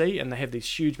into the sea, and they have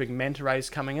these huge big manta rays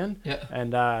coming in. Yeah.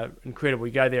 And incredible.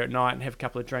 You go there at night and have a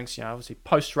couple of drinks. Obviously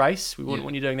post race, we wouldn't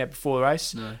want you doing that before the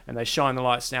race. No. And they shine the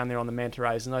lights down there on the manta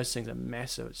rays, and those things are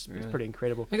massive. It's pretty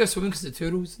incredible. They go swimming because the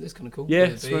turtles. That's kind of cool.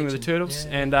 Yeah, swimming with the turtles.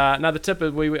 Yeah. And another tip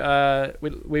is we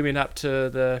went up to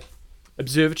the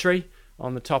observatory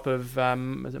on the top of,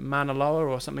 is it Mauna Loa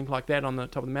or something like that, on the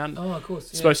top of the mountain? Oh, of course.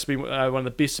 It's supposed to be one of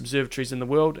the best observatories in the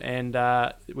world, and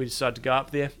we decided to go up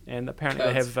there, and apparently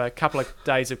they have a couple of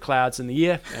days of clouds in the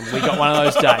year, and we got one of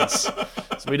those days.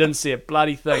 So we didn't see a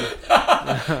bloody thing.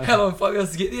 How long for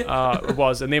us to get there? It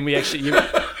was, and then we actually,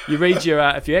 you read your,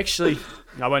 if you actually,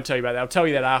 I won't tell you about that, I'll tell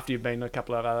you that after you've been a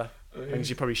couple of other things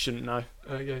you probably shouldn't know.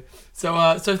 Okay.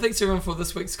 So thanks everyone for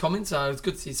this week's comments. It's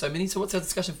good to see so many. So what's our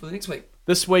discussion for the next week?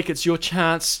 This week it's your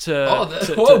chance to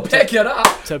pack it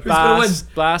up. To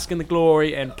bask in the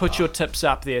glory and put your tips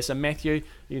up there. So Matthew,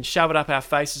 you can shove it up our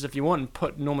faces if you want and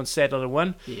put Norman Sadler to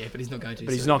win. Yeah, but he's not going to.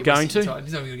 He's not going to. He's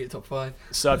not going to get top 5.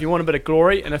 So if you want a bit of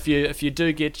glory, and if you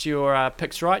do get your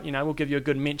picks right, we'll give you a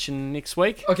good mention next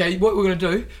week. Okay, what we're going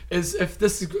to do is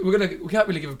we can't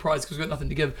really give a prize because we've got nothing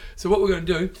to give. So what we're going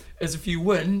to do is if you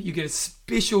win, you get a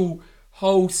special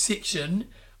whole section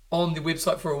on the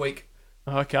website for a week.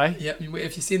 Okay. Yeah,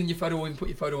 if you send in your photo, we can put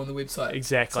your photo on the website.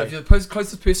 Exactly. So if you're the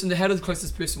closest person, how does the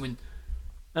closest person win?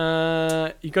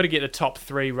 You got to get the top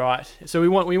 3 right. So we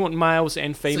want males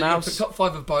and females. So you top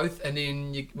 5 of both, and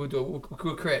then we'll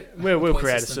create. We'll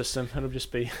create a system. It'll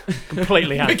just be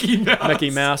completely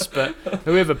Mickey Mouse. But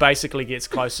whoever basically gets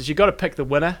closest, you got to pick the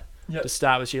winner to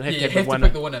start with. You'll have to have the winner.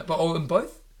 Pick the winner, but all in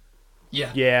both.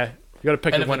 Yeah. Yeah. You got to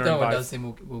pick the winner in both. Does,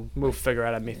 then we'll figure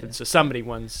out a method. Yeah. So somebody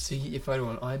wins. So you get your photo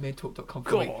on ironmantalk.com.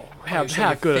 God,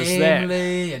 how good is that?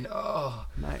 And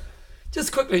mate.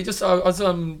 Just quickly, I was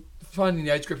finding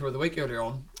the age grouper of the week earlier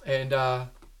on, and I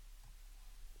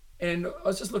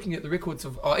was just looking at the records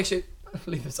of. Oh, actually,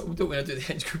 leave this up. We'll do it when I do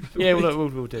the age group of the week. Yeah, we'll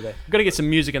do that. We've got to get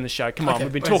some music in the show. Come on,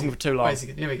 we've been talking for too long. Wait a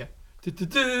second. Here we go.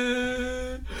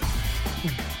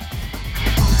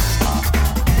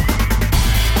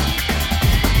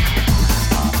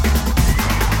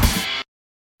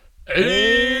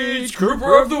 Age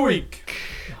grouper of the week.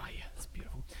 Oh yeah, that's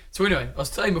beautiful. So anyway, I was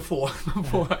saying before.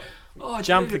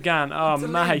 Jump the gun. Oh,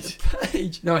 mate.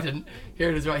 No, I didn't. Here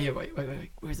it is right here. Wait. Where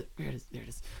is it? There it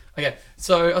is. Okay,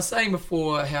 so I was saying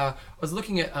before how I was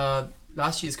looking at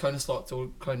last year's Kona slots, or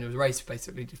Kona race,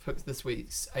 basically, to pick this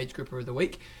week's age grouper of the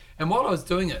week. And while I was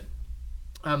doing it,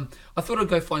 I thought I'd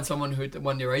go find someone who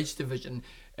won their age division.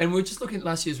 And we're just looking at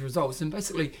last year's results, and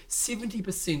basically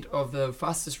 70% of the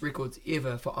fastest records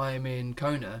ever for Ironman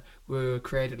Kona were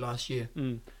created last year.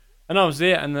 And I was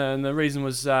there, and the reason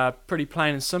was pretty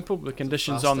plain and simple. The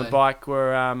conditions on the bike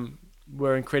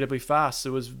were incredibly fast.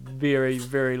 There was very,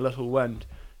 very little wind,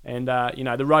 and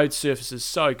the road surface is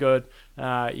so good.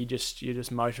 You're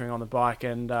just motoring on the bike,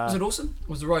 and was it awesome?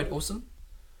 Was the road awesome?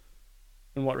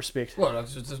 In what respect? Well,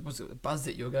 was it the buzz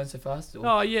that you were going so fast? Or?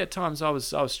 Oh yeah, at times I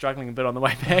was struggling a bit on the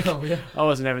way back. Oh, yeah. I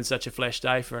wasn't having such a flash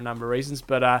day for a number of reasons,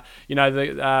 but the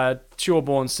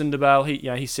Shawborn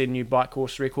Cinderbale, he set a new bike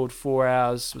course record, 4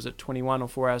 hours. Was it 21 or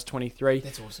 4 hours 23?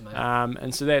 That's awesome, mate.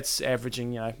 And so that's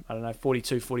averaging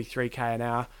 42, 43k an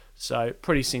hour. So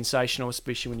pretty sensational,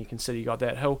 especially when you consider you got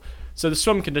that hill. So the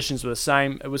swim conditions were the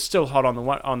same. It was still hot on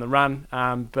the run,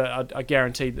 but I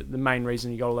guarantee that the main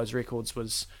reason you got all those records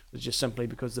was just simply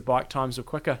because the bike times were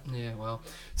quicker. Yeah, well.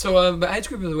 So the age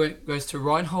group of the week goes to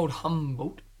Reinhold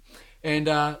Humboldt, and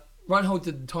Reinhold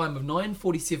did the time of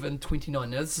 9:47.29.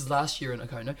 Now this is last year in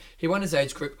Kona. He won his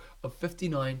age group of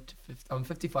 55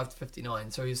 to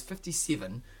 59. So he was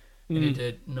 57, and he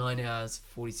did 9 hours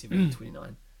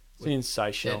 47.29.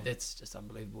 Sensational. That's just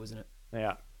unbelievable, isn't it?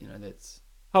 Yeah. That's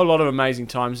whole lot of amazing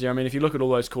times there. I mean, if you look at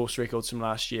all those course records from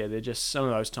last year, they're just some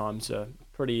of those times are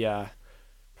pretty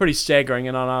staggering.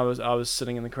 And I was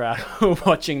sitting in the crowd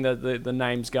watching the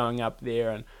names going up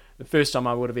there, and the first time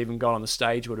I would have even got on the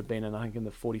stage would have been I think in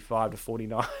the 45 to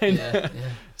 49. Yeah.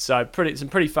 So some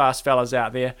pretty fast fellas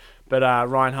out there. But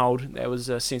Reinhold, that was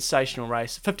a sensational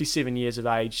race. 57 years of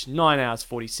age, 9 hours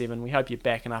 47. We hope you're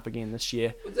backing up again this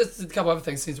year. There's a couple other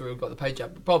things since we've got the page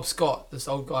up. Bob Scott, this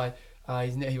old guy,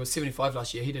 he was 75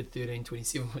 last year. He did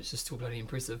 13:27, which is still bloody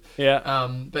impressive. Yeah.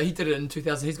 But he did it in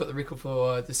 2000. He's got the record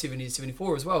for the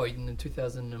 70-74 as well. Even in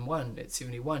 2001 at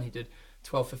 71, he did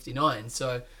 12:59.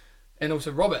 So, and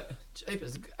also Robert,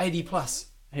 80 plus.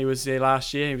 He was there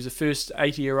last year. He was the first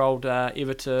 80-year-old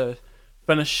ever to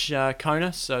finish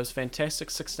Kona, so it was fantastic.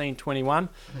 16:21.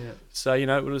 Yeah. So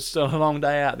it was still a long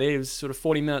day out there. It was sort of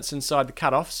 40 minutes inside the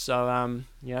cutoff. So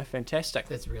fantastic.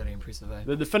 That's really impressive.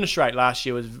 The finish rate last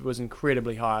year was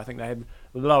incredibly high. I think they had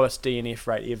the lowest DNF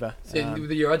rate ever. So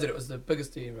the year I did it was the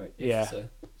biggest DNF rate. Yeah.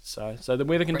 So the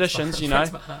weather conditions,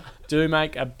 do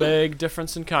make a big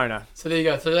difference in Kona. So there you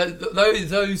go. So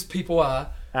those people are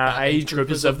age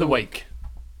groupers of the week.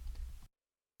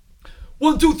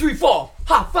 1, 2, 3, 4.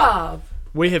 High five.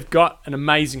 We have got an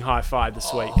amazing high five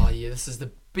this week. Oh yeah, this is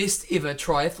the best ever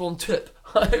triathlon tip.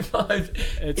 High five.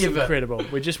 It's ever. Incredible.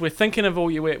 We're thinking of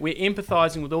all you. We're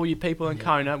empathising with all you people in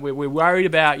Kona. We're worried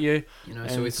about you.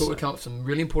 So we thought we'd come up with some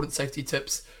really important safety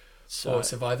tips for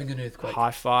surviving an earthquake.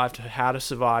 High five to how to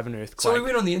survive an earthquake. So we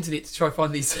went on the internet to try to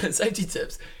find these safety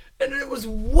tips, and it was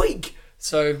weak.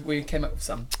 So we came up with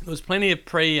some. There was plenty of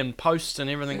pre and post and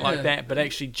everything like that, but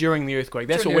actually during the earthquake,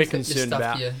 that's what we're concerned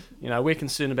about. Yeah. We're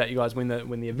concerned about you guys when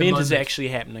the event is actually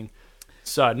happening.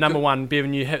 So number one,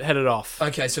 Bevan, you hit it off.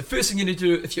 Okay, so first thing you need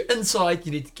to do, if you're inside,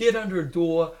 you need to get under a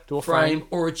door frame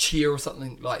or a chair or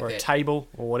something like that, or a table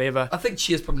or whatever. I think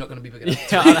chair's probably not going to be big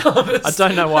enough. I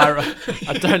don't know why.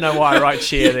 I don't know why I write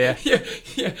chair there.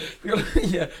 Yeah.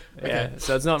 Okay. Yeah.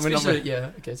 So it's not.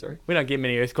 Okay, sorry. We don't get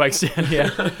many earthquakes down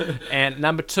here. And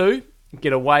number two,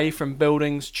 get away from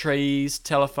buildings, trees,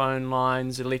 telephone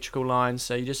lines, electrical lines.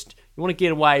 So you want to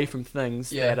get away from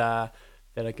things that are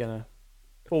gonna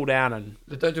fall down and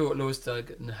don't do what Lewis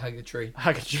did and hug a tree.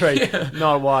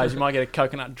 Not wise. You might get a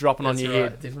coconut dropping on your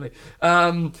head. Definitely.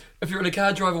 If you're in a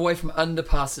car, drive away from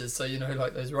underpasses. So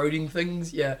like those roading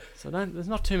things. Yeah. So there's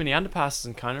not too many underpasses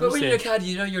in Kona. But when you're in a car, do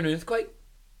you know you're in an earthquake?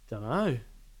 Don't know.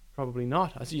 Probably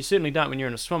not. You certainly don't when you're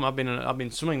in a swim. I've been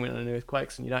swimming when in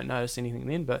earthquakes, and you don't notice anything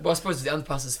then. But I suppose if the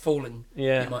underpass is falling,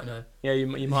 you might know. Yeah,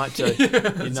 you might do.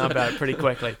 You know about it pretty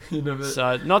quickly.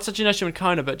 So not such an issue in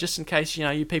Kona, but just in case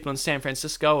you people in San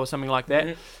Francisco or something like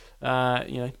that,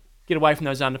 get away from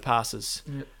those underpasses.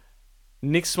 Yeah.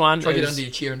 Next one. Try to get under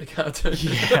your chair in the car too.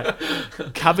 Yeah.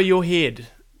 Cover your head.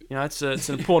 It's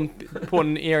an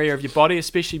important area of your body,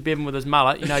 especially Bevan with his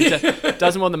mullet.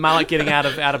 Doesn't want the mullet getting out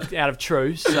of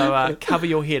true. So cover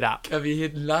your head up. Cover your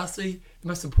head. And lastly, the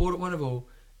most important one of all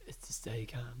is to stay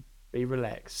calm. Be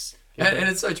relaxed. And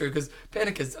it's so true because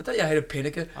panicers. I tell you, I hate a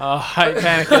panicker. Oh, I hate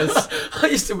panicers. I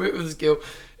used to work with this girl,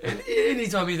 and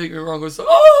anytime anything went wrong, it was like,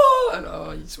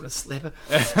 you just want to slap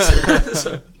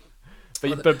her.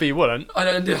 But you wouldn't.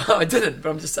 I didn't. But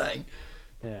I'm just saying.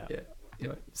 Yeah.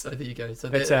 Anyway, so there you go. So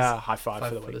that's our high five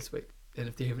for the week. This week. And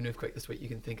if you have an earthquake this week, you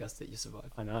can thank us that you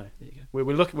survived. I know. There you We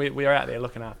go. are out there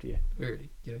looking after you. We're ready.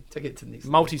 Take it to the next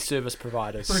multi-service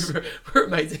providers. We're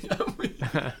amazing, aren't we?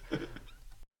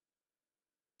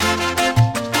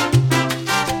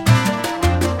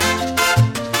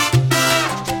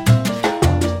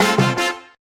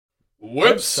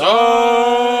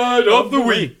 Website of the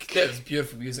week. That was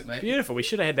beautiful music, mate. Beautiful. We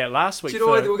should have had that last week. Do you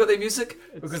know why we got that music?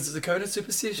 Because it's a Kona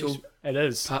Super Special. It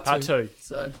is. Part two.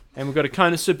 So. And we've got a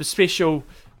Kona Super Special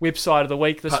website of the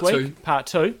week this week. Part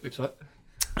two. Website.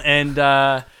 And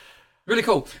really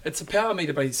cool. It's a power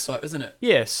meter based site, isn't it?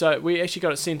 Yeah. So we actually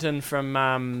got it sent in from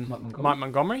Mike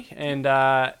Montgomery, and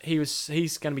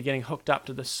he's going to be getting hooked up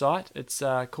to this site. It's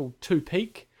called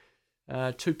 2Peak.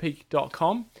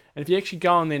 2peak.com, and if you actually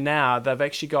go on there now, they've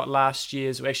actually got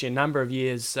a number of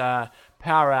years power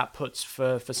outputs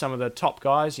for some of the top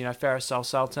guys. Faris Al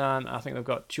Sultan. I think they've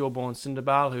got Tjorborn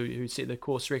Cinderbal who set the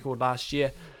course record last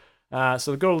year.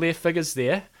 So they've got all their figures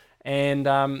there, and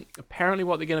apparently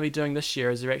what they're going to be doing this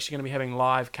year is they're actually going to be having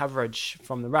live coverage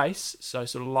from the race, so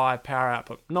sort of live power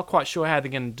output. Not quite sure how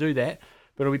they're going to do that,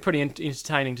 but it'll be pretty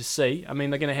entertaining to see. I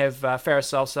mean, they're going to have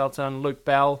Faris Al Sultan, Luke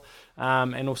Bell,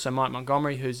 and also Mike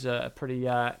Montgomery, who's a pretty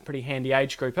handy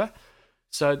age grouper.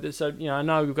 So I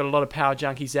know we've got a lot of power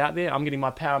junkies out there. I'm getting my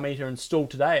power meter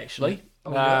installed today, actually.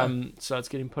 Yeah. So it's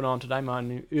getting put on today, my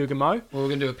new Ergomo. Well, we're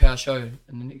going to do a power show in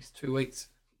the next 2 weeks.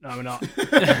 No, we're not.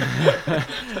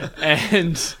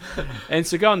 and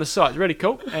so go on the site. It's really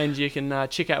cool. And you can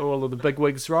check out what all of the big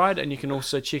wigs ride, and you can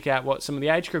also check out what some of the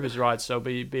age groupers ride. So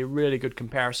it'll be a really good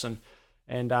comparison.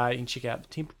 And you can check out the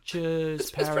temperatures,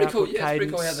 It's power pretty cool. output, Yeah, it's pretty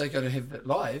cadence. cool how they're going to have it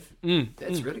live.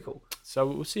 That's really cool. So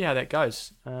we'll see how that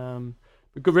goes.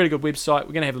 Really good website.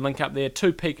 We're going to have a link up there,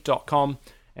 2peak.com.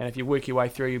 And if you work your way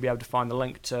through, you'll be able to find the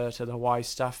link to the Hawaii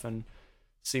stuff and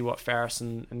see what Farris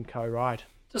and co ride.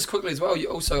 Just quickly as well, you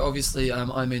also obviously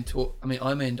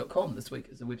Ironman.com this week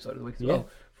is the website of the week as well.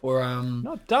 For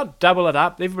Double it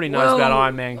up. Everybody knows about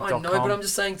Ironman.com. I know, but I'm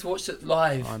just saying to watch it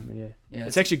live. Yeah,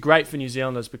 it's actually great for New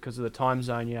Zealanders because of the time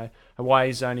zone. You know,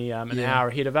 Hawaii's only an hour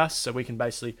ahead of us, so we can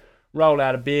basically roll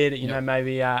out of bed at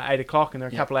maybe 8 o'clock, and they're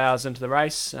a couple of hours into the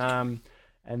race.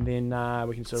 And then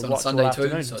we can sort of watch Sunday all too,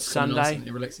 afternoon. so it's Sunday,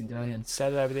 a relaxing day, and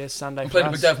Saturday over there, Sunday. I'm playing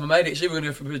a big day for my mate. Actually, we're going to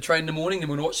go for a bit of train in the morning, then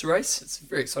we're going to watch the race. It's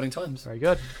very exciting times. Very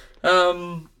good.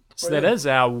 So that is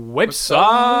our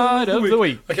website of the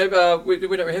week. Okay, we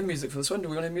don't really have music for this one. Do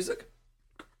we want to have music?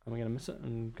 Am I going to miss it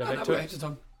and go No, back to it?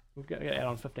 Time. We'll get out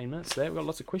on 15 minutes there. We've got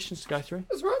lots of questions to go through.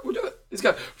 That's right, we'll do it. Let's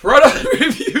go. Product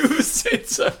review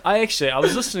sensor. I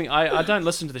was listening. I don't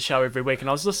listen to the show every week, and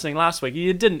I was listening last week.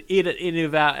 You didn't edit any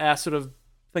of our sort of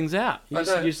things out. You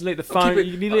just let the phone.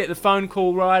 You let the phone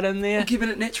call right in there. I'm keeping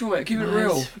it natural, mate. Keeping it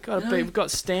real. We've got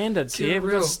standards here.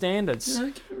 We've got standards.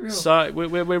 Keep it real. So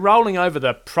we're rolling over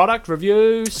the product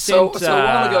review center. So a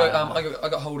while ago, I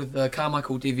got hold of the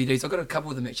Carmichael DVDs. I got a couple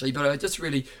of them actually, but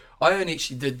I only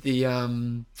actually did the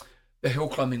hill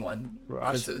climbing one.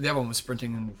 Right. Because the other one was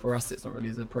sprinting, and for us that's not really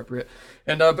as appropriate.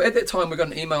 And but at that time we got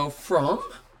an email from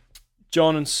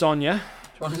John and Sonia.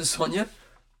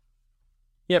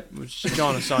 Yep, it was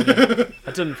John and Sonia.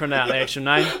 I didn't print out the actual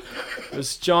name. It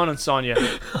was John and Sonia.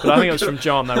 But I think it was from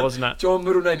John though, wasn't it? John,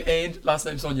 middle name and last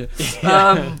name Sonia.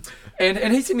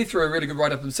 And he sent me through a really good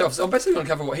write-up himself. So I'm basically going to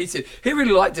cover what he said. He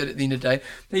really liked it at the end of the day.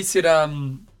 He said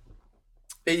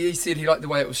he said he liked the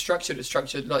way it was structured. It's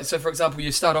structured like, so for example,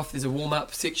 you start off, there's a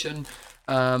warm-up section.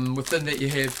 Within that you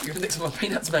have, you're next to my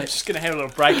peanuts, mate. I'm just going to have a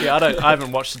little break here. I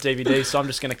haven't watched the DVD, so I'm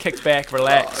just going to kick back,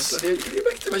 relax. You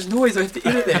make too much noise, I have to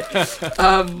edit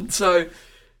that. So,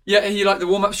 yeah, he liked the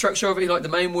warm-up structure of it, he liked the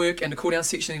main work and the cool-down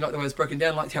section, he liked the way it was broken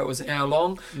down, liked how it was an hour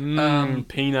long.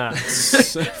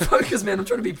 Peanuts. Focus, man, I'm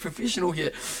trying to be professional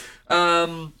here.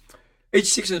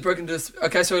 Each section is broken into,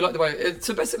 okay, so he liked the way,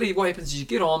 so basically what happens is you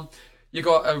get on, you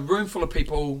got a room full of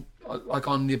people, like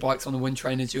on their bikes on the wind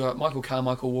trainers. You got Michael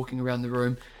Carmichael walking around the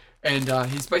room, and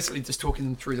he's basically just talking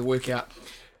them through the workout.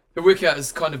 The workout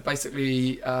is kind of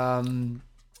basically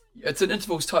it's an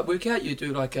intervals type workout. You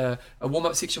do like a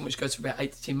warm-up section which goes for about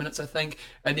 8 to 10 minutes, I think,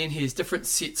 and then here's different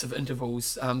sets of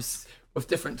intervals with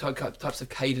different types of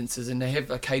cadences, and they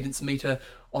have a cadence meter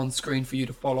on screen for you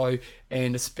to follow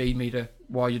and a speed meter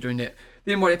while you're doing that.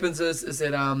 Then what happens is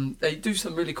that they do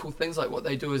some really cool things. Like what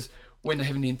they do is when they're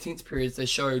having the intense periods, they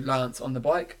show Lance on the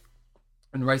bike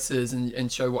and races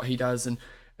and show what he does and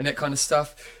that kind of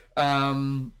stuff,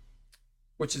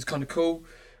 which is kind of cool.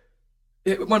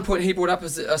 At one point he brought up,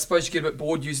 is I suppose you get a bit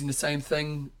bored using the same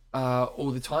thing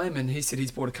all the time, and he said he's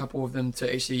bought a couple of them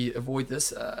to actually avoid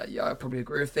this. Yeah, I probably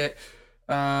agree with that.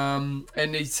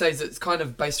 And he says it's kind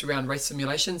of based around race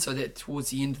simulation, so that towards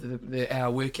the end of the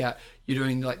hour workout,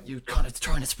 you're kind of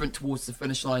trying to sprint towards the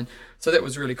finish line. So that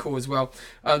was really cool as well.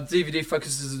 DVD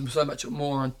focuses so much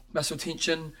more on muscle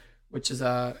tension, which is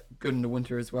good in the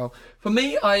winter as well. For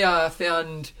me, I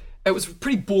found it was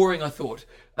pretty boring. I thought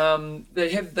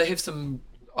they have some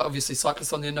obviously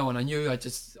cyclists on there. No one I knew.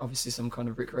 Obviously some kind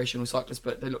of recreational cyclists,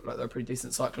 but they look like they're pretty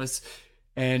decent cyclists,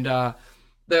 and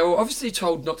they were obviously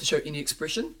told not to show any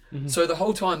expression. Mm-hmm. So the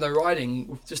whole time they're riding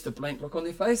with just a blank look on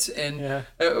their face, and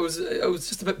it was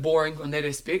just a bit boring on that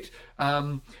aspect.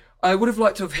 I would have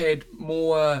liked to have had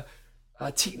more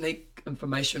technique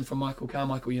information from Michael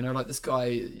Carmichael. Like this guy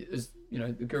is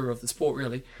the guru of the sport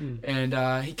really,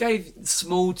 and he gave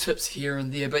small tips here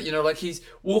and there. But like he's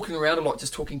walking around a lot,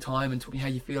 just talking time and talking how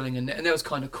you're feeling, and that was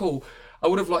kind of cool. I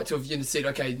would have liked to have said,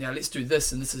 okay, now let's do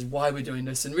this, and this is why we're doing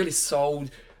this, and really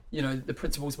sold the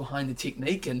principles behind the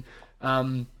technique, and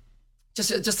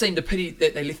it just seemed a pity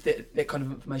that they left that kind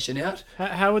of information out.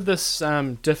 How would this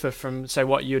differ from, say,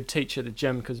 what you'd teach at the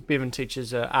gym? Because Bevan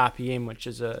teaches a RPM, which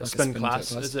is a spin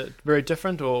class. Is it very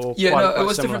different or yeah, quite it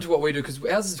was similar? different to what we do, because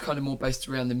ours is kind of more based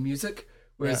around the music,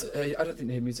 whereas I don't think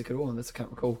they have music at all on this. I can't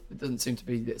recall. It doesn't seem to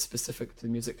be that specific to the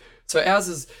music. So ours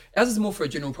is more for a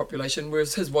general population,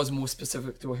 whereas his was more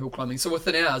specific to a hill climbing. So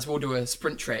within ours, we'll do a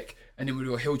sprint track, and then we'll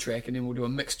do a hill track, and then we'll do a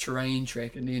mixed terrain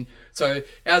track, and then so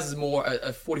ours is more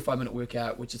a 45-minute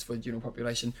workout, which is for the general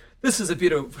population. This is a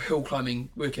better hill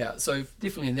climbing workout, so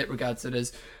definitely in that regards it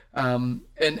is. And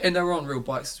they were on real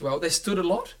bikes as well. They stood a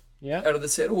lot out of the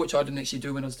saddle, which I didn't actually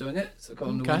do when I was doing it. So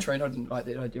on the wind train, I didn't like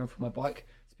that idea for my bike,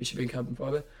 especially being carbon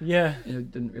fibre. Yeah.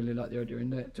 Didn't really like the idea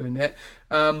of doing that.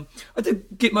 I did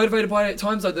get motivated by it at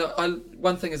times.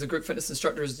 One thing as a group fitness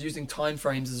instructor is using time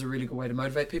frames is a really good way to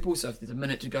motivate people. So if there's a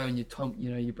minute to go and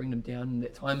you bring them down in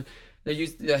that time. They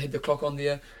had the clock on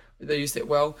there. They used that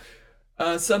well.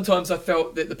 Sometimes I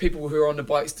felt that the people who were on the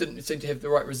bikes didn't seem to have the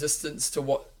right resistance to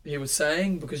what he was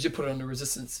saying, because you put it on the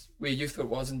resistance where you thought it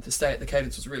was, and to stay at the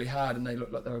cadence was really hard, and they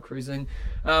looked like they were cruising.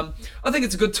 I think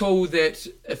it's a good tool that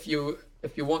if you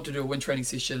want to do a wind training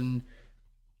session,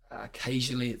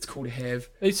 occasionally it's cool to have.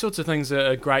 These sorts of things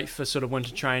are great for sort of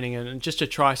winter training and just to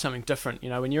try something different.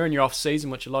 When you're in your off season,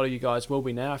 which a lot of you guys will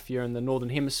be now if you're in the Northern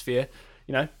Hemisphere,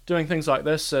 doing things like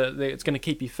this, it's going to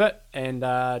keep you fit and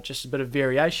just a bit of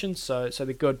variation, so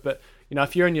they're good. But,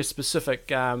 if you're in your specific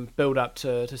build-up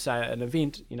to say, an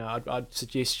event, I'd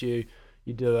suggest you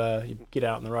get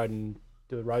out on the road and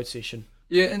do a road session.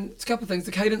 Yeah, and it's a couple of things.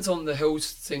 The cadence on the hills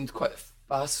seemed quite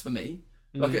fast for me.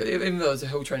 Like, even though it was a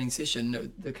hill training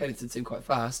session, the cadence did seem quite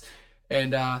fast.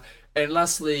 And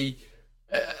lastly...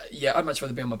 I'd much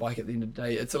rather be on my bike at the end of the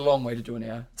day. It's a long way to do an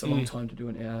hour. It's a long time to do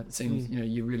an hour. It seems,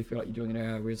 you really feel like you're doing an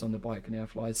hour, whereas on the bike an hour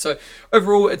flies. So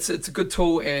overall, it's a good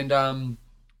tool, and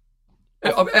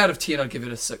out of 10, I'd give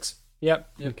it a 6. Yep.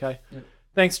 Okay. Yep.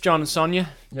 Thanks, John and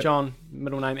Sonia. Yep. John,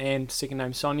 middle name and second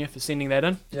name Sonia, for sending that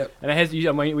in. Yep.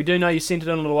 And we do know you sent it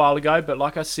in a little while ago, but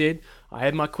like I said, I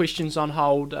had my questions on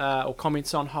hold or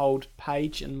comments on hold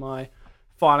page in my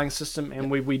filing system, and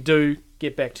we do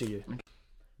get back to you.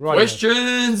 Right.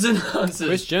 Questions and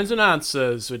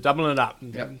answers. We're doubling it up.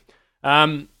 Yep.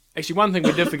 Actually, one thing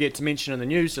we did forget to mention in the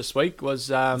news this week was...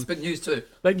 it's big news too.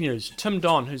 Big news. Tim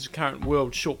Don, who's the current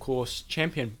world short course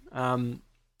champion,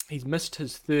 he's missed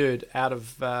his third out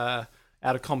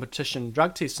of competition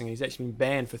drug testing. He's actually been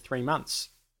banned for 3 months.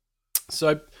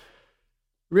 So,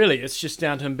 really, it's just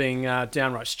down to him being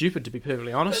downright stupid, to be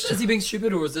perfectly honest. Is he being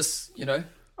stupid, or is this,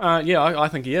 I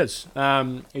think he is.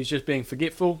 He's just being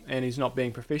forgetful, and he's not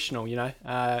being professional,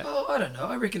 I don't know.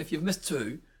 I reckon if you've missed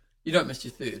 2, you don't miss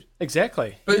your third.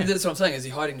 Exactly. But that's what I'm saying. Is he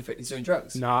hiding the fact he's doing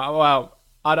drugs? No, well,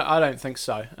 I don't think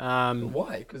so.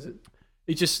 Why? Because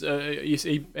he just...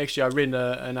 I read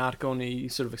an article, and he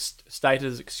sort of stated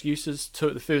his excuses.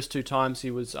 The first 2 times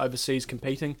he was overseas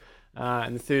competing,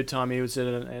 and the third time he was at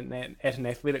an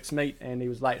athletics meet, and he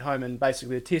was late home, and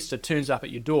basically the tester turns up at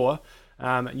your door.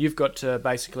 You've got to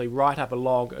basically write up a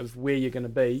log of where you're going to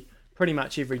be pretty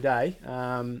much every day,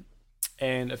 and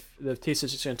if the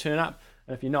tester's just going to turn up,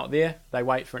 and if you're not there, they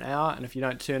wait for an hour, and if you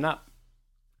don't turn up,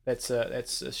 that's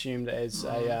assumed as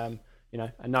a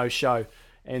no-show.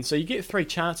 And so you get 3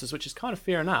 chances, which is kind of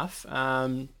fair enough,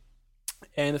 and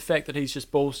the fact that he's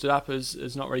just ballsed it up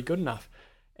is not really good enough.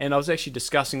 And I was actually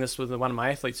discussing this with one of my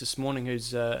athletes this morning,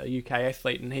 who's a UK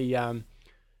athlete, and he...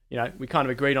 we kind of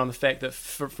agreed on the fact that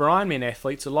for Ironman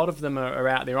athletes, a lot of them are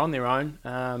out there on their own,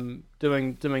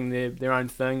 doing their own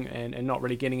thing, and not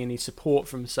really getting any support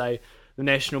from, say, the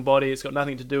national body. It's got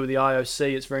nothing to do with the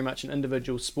IOC. It's very much an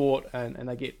individual sport, and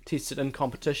they get tested in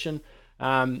competition.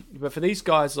 But for these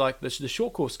guys, like the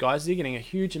short course guys, they're getting a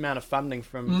huge amount of funding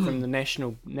from the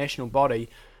national body,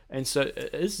 and so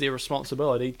it is their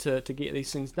responsibility to get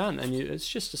these things done. And it's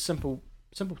just a simple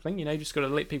thing. You just got to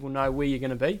let people know where you're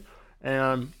going to be.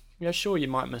 Sure, you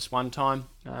might miss one time.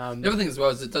 The other thing as well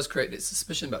is it does create that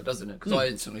suspicion about it, doesn't it? Because I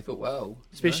instantly thought, wow.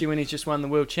 Especially when he's just won the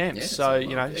world champs. So,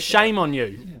 shame on you.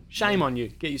 Yeah. Shame on you.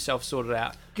 Get yourself sorted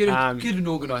out. Get an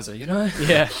organiser,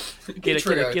 Yeah. Get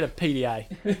a PDA.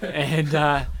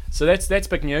 And so that's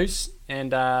big news.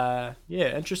 And,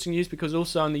 interesting news, because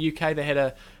also in the UK they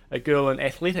had a girl in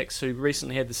athletics who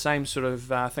recently had the same sort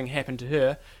of thing happen to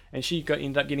her. And she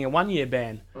ended up getting a 1-year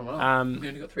ban. Oh, wow. He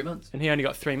only got 3 months. And he only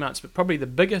got 3 months. But probably the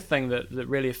bigger thing that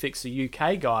really affects the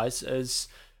UK guys is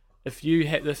if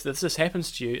this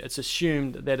happens to you, it's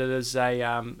assumed that it is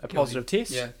a positive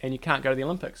test, and you can't go to the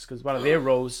Olympics, because one of their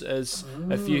rules is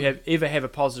if you ever have a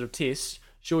positive test,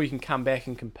 sure, you can come back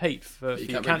and compete for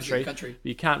your country, but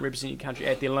you can't represent your country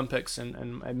at the Olympics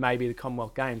and maybe the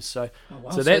Commonwealth Games. So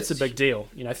that's a big deal.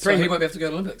 So he won't be able to go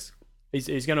to the Olympics.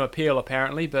 He's going to appeal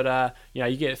apparently, but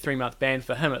you get a 3-month ban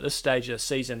for him at this stage of the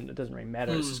season. It doesn't really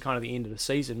matter. It's just kind of the end of the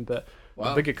season. But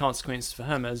the bigger consequence for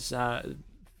him is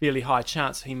fairly high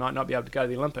chance he might not be able to go to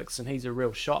the Olympics, and he's a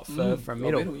real shot for a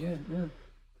medal. Yeah.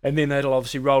 And then that'll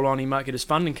obviously roll on. He might get his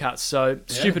funding cut. So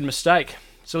stupid mistake,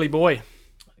 silly boy.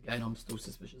 Again, I'm still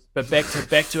suspicious. But back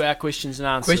to our questions and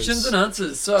answers. Questions and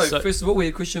answers. So first of all, we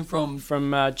had a question from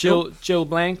Jill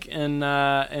Blank in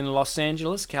Los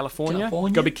Angeles, California.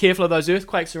 Got to be careful of those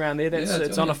earthquakes around there.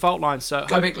 It's on a fault line. So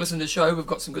go back, listen to the show. We've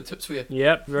got some good tips for you.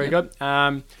 Yep, very good.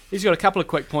 He's got a couple of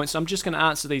quick points. I'm just going to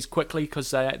answer these quickly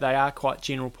because they are quite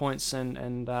general points.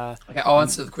 Okay, I'll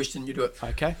answer the question. You do it.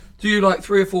 Okay. Do you like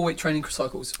 3 or 4 week training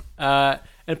cycles?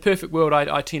 In a perfect world,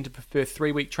 I tend to prefer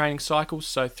 3-week training cycles,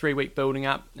 so 3-week building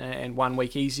up and 1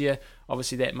 week easier.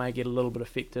 Obviously, that may get a little bit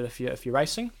affected if you're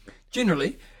racing.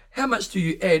 Generally, how much do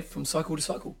you add from cycle to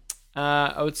cycle?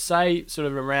 I would say sort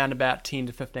of around about 10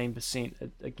 to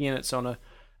 15%. Again, it's on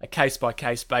a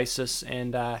case-by-case basis,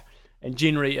 and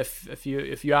generally, if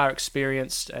you are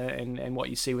experienced and what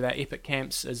you see with our Epic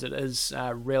camps is it is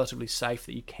relatively safe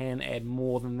that you can add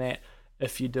more than that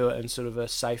if you do it in sort of a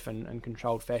safe and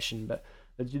controlled fashion, but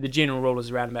the general rule is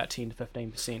around about 10 to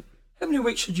 15%. How many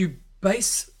weeks should you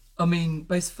base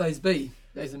phase be,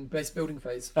 as in base building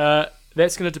phase?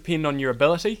 That's going to depend on your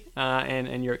ability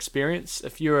and your experience.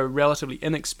 If you're a relatively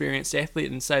inexperienced athlete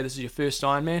and say this is your first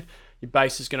Ironman, your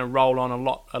base is going to roll on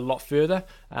a lot further,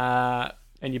 and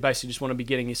you basically just want to be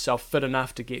getting yourself fit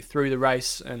enough to get through the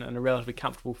race in a relatively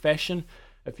comfortable fashion.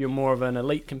 If you're more of an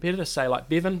elite competitor, say like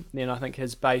Bevan, then I think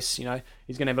his base, he's going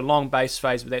to have a long base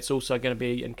phase, but that's also going to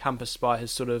be encompassed by his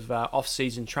sort of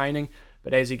off-season training.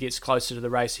 But as he gets closer to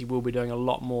the race, he will be doing a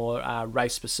lot more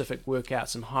race-specific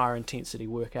workouts and higher intensity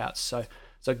workouts. So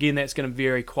again, that's going to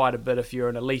vary quite a bit if you're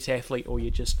an elite athlete or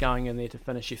you're just going in there to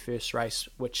finish your first race,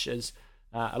 which is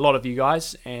a lot of you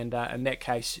guys. And in that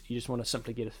case, you just want to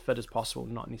simply get as fit as possible,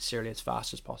 not necessarily as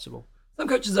fast as possible. Some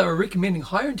coaches are recommending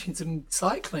higher intensity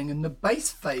cycling in the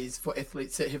base phase for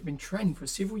athletes that have been training for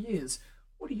several years.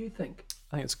 What do you think?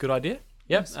 I think it's a good idea.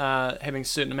 Yep, yes. Having a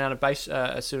certain amount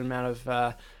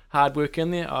of hard work in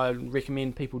there. I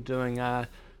recommend people doing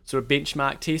sort of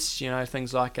benchmark tests.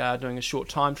 Things like doing a short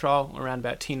time trial around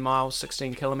about 10 miles,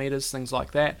 16 kilometers, things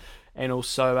like that, and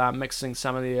also mixing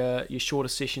some of your shorter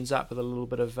sessions up with a little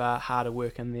bit of harder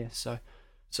work in there.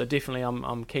 So definitely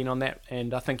I'm keen on that,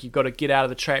 and I think you've got to get out of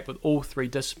the trap with all 3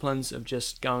 disciplines of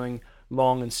just going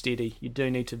long and steady. You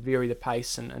do need to vary the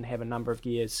pace and have a number of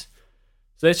gears.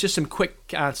 So that's just some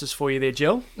quick answers for you there,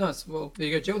 Jill. Nice. Well, there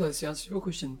you go, Jill. That's the answer to your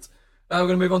questions. We're going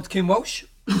to move on to Ken Walsh.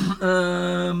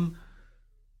 Oh,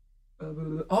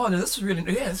 no, this is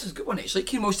this is a good one, actually.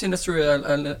 Ken Walsh sent us through,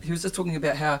 he was just talking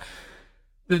about how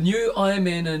the new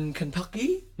Ironman in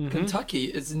Kentucky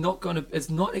is not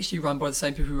actually run by the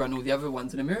same people who run all the other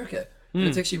ones in America.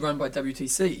 It's actually run by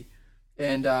WTC,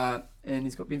 and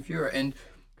he's got Ben Fura. And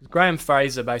Graham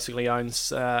Fraser basically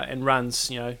owns and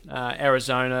runs,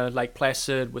 Arizona, Lake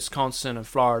Placid, Wisconsin, and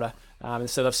Florida. And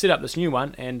so they've set up this new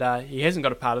one, and he hasn't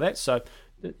got a part of that. So,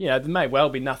 there may well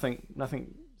be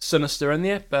nothing sinister in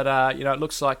there, but it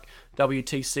looks like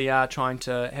WTC are trying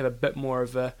to have a bit more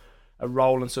of a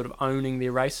role in sort of owning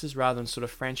their races rather than sort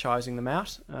of franchising them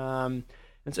out.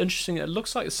 It's interesting. It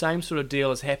looks like the same sort of deal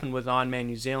has happened with Ironman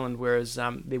New Zealand, whereas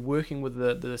they're working with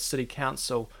the city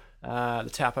council, the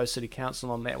Taupo City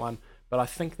Council on that one. But I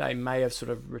think they may have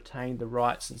sort of retained the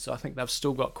rights, and so I think they've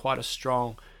still got quite a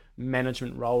strong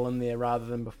management role in there rather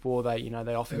than before they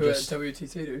often who just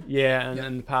WTC do. Yeah, and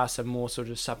in the past have more sort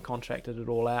of just subcontracted it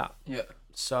all out. Yeah.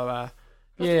 So how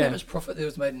much profit there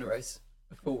was made in a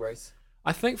full race.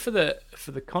 I think for the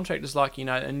contractors like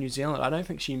in New Zealand, I don't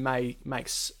think she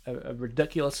makes a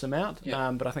ridiculous amount.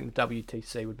 But I think the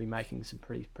WTC would be making some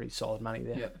pretty solid money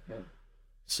there. Yeah.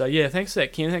 So thanks for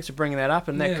that, Ken. Thanks for bringing that up,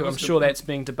 and I'm sure that's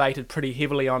being debated pretty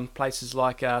heavily on places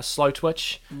like Slow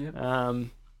Twitch. Yeah.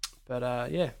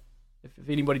 If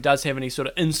anybody does have any sort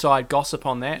of inside gossip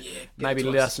on that, maybe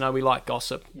let us know. We like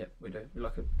gossip. Yeah, we do. We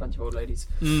like a bunch of old ladies.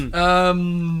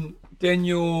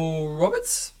 Daniel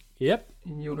Roberts. Yep.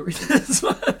 And you want to read this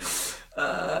one?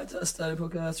 Just started a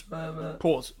podcast.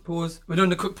 Pause. We're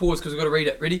doing a quick pause because we've got to read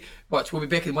it. Ready? Watch. We'll be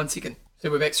back in 1 second. So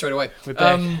we're back straight away. We're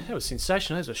back. That was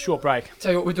sensational. That was a short break.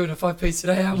 Tell you what, we're doing a 5-piece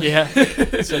today, aren't we? Yeah.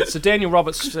 so Daniel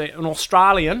Roberts, an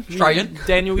Australian.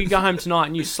 Daniel, you go home tonight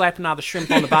and you slap another shrimp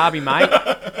on the barbie, mate.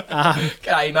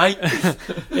 G'day, mate.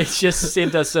 He's just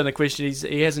sent us in a question.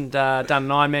 He hasn't done an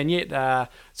Ironman yet.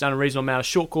 He's done a reasonable amount of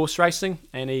short course racing,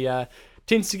 and he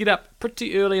tends to get up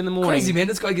pretty early in the morning. Crazy, man.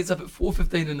 This guy gets up at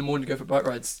 4:15 in the morning to go for bike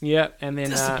rides. Yeah, and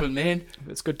then discipline, man.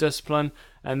 It's good discipline.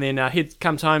 And then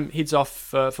comes home, heads off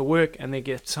for work, and then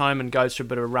gets home and goes for a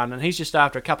bit of a run. And he's just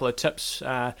after a couple of tips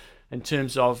in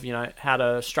terms of how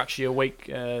to structure your week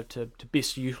to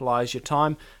best utilise your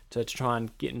time to try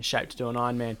and get in shape to do an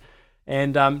Ironman.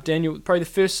 And Daniel, probably the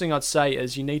first thing I'd say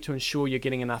is you need to ensure you're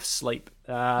getting enough sleep.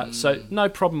 So no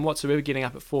problem whatsoever getting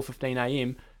up at 4:15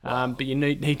 a.m. But you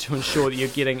need to ensure that you're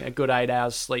getting a good 8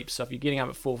 hours sleep. So if you're getting up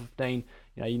at 4:15,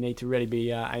 you need to really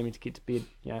be aiming to get to bed,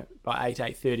 by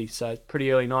 8:30. So it's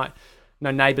pretty early night. No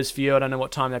neighbours for you. I don't know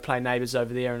what time they play neighbours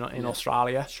over there in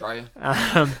Australia.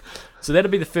 So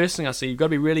that'll be the first thing I see. You've got to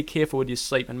be really careful with your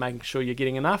sleep and making sure you're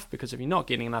getting enough, because if you're not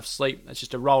getting enough sleep, it's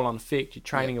just a roll-on effect. Your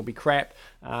training will be crap,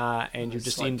 and you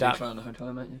just end up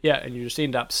and you just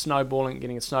end up snowballing,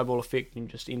 getting a snowball effect, and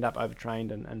you just end up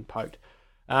overtrained and poked.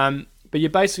 But you're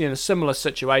basically in a similar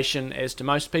situation as to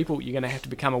most people. You're going to have to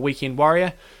become a weekend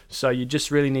warrior. So you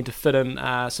just really need to fit in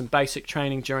some basic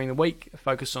training during the week,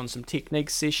 focus on some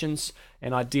technique sessions,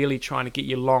 and ideally trying to get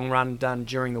your long run done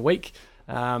during the week.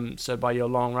 So by your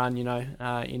long run,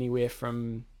 anywhere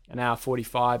from an hour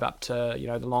 45 up to,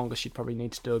 the longest you'd probably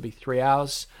need to do would be 3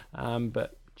 hours,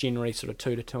 but generally sort of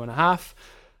 2 to 2.5.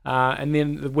 And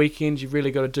then the weekend, you've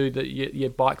really got to do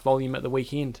your bike volume at the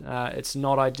weekend. It's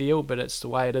not ideal, but it's the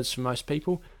way it is for most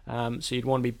people. So you'd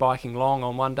want to be biking long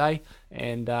on one day,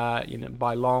 and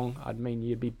by long, I'd mean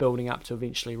you'd be building up to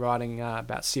eventually riding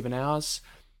about 7 hours.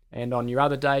 And on your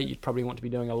other day, you'd probably want to be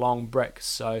doing a long brick,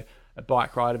 so a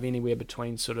bike ride of anywhere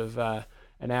between sort of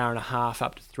an hour and a half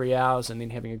up to 3 hours, and then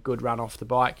having a good run off the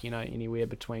bike, anywhere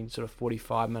between sort of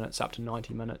 45 minutes up to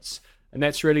 90 minutes. And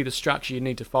that's really the structure you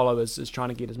need to follow, is trying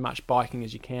to get as much biking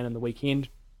as you can in the weekend,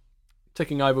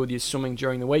 ticking over with your swimming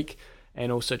during the week,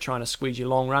 and also trying to squeeze your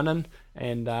long run in,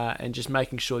 and just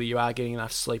making sure that you are getting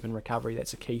enough sleep and recovery.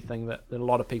 That's a key thing that a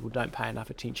lot of people don't pay enough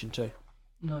attention to.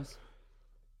 Nice.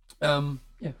 Oh,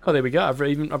 there we go. I've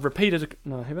repeated it.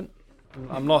 No, I haven't.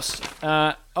 I'm lost.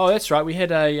 That's right. We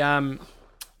had a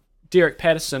Derek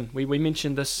Patterson. We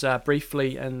mentioned this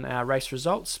briefly in our race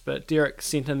results, but Derek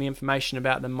sent in the information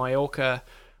about the Mallorca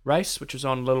race, which was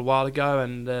on a little while ago,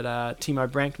 and that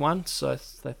Timo Brandt won. So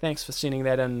thanks for sending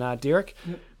that in, Derek.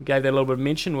 Yep. We gave that a little bit of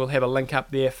mention. We'll have a link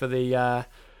up there for the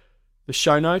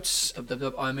show notes.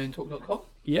 www.ironmantalk.com.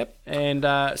 Yep, and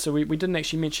so we didn't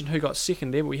actually mention who got second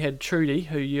there, but we had Trudy,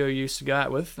 who you used to go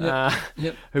out with,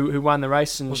 who won the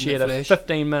race, and she had a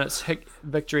 15 minutes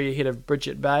victory ahead of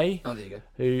Bridget Bay. Oh, there you go.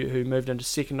 Who moved into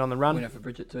second on the run. Went out for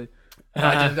Bridget too.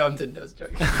 I didn't. That was a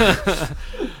joke.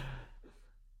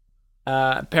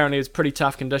 Apparently, it was pretty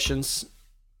tough conditions,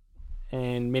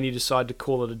 and many decided to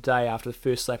call it a day after the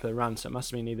first lap of the run. So it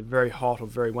must have been either very hot or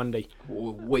very windy.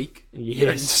 Or weak.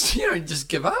 Yes. You don't just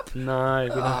give up.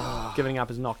 No, giving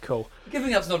up is not cool.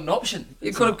 Giving up's not an option.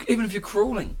 You've got to, even if you're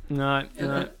crawling. No.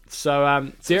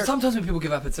 So sometimes when people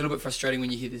give up, it's a little bit frustrating when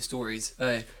you hear their stories.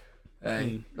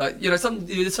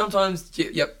 Sometimes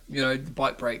the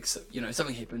bike breaks.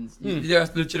 Something happens. There are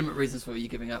legitimate reasons for you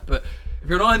giving up. But if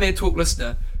you're an Ironman Talk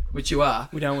listener, which you are,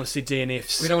 we don't want to see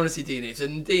DNFs. We don't want to see DNFs.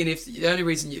 And DNFs, the only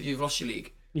reason you've lost your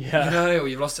leg, or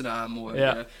you've lost an arm, or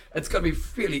it's got to be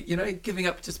really, giving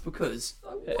up just because.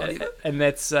 And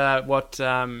that's what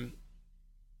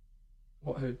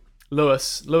who?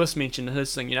 Lewis mentioned in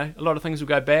his thing. A lot of things will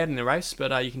go bad in the race,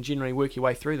 but you can generally work your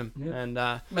way through them. Yeah. And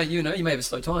mate, you may have a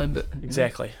slow time, but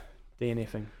exactly,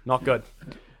 DNFing, not good.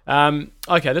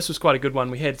 Okay, this was quite a good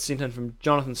one. We had sent in from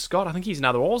Jonathan Scott. I think he's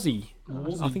another Aussie.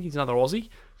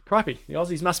 Crikey, the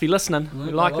Aussies must be listening.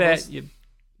 We like that. Us. You're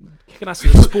kicking us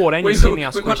in the sport, and you're sending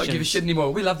us questions. We might not give a shit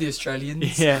anymore. We love the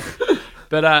Australians. Yeah.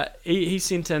 But he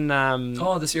sent in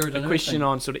this a question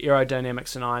on sort of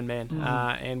aerodynamics and Ironman.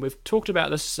 And we've talked about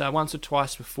this once or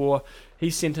twice before. He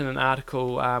sent in an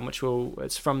article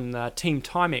it's from the Team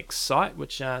Timex site,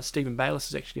 which Stephen Bayliss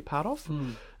is actually a part of.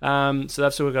 So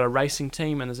they've sort of got a racing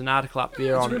team, and there's an article up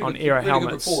there on aero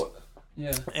helmets. Good report.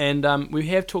 Yeah. And we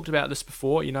have talked about this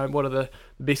before, what are the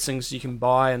best things you can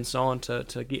buy and so on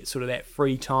to get sort of that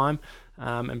free time.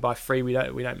 And by free, we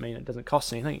don't mean it doesn't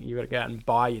cost anything. You've got to go out and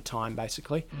buy your time,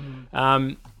 basically.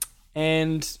 And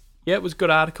yeah, it was a good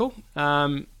article.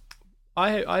 I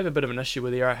have a bit of an issue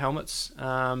with aero helmets.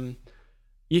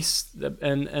 Yes,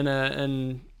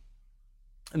 in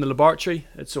the laboratory,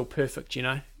 it's all perfect.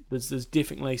 There's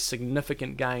definitely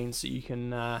significant gains that you can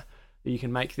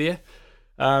make there.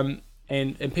 And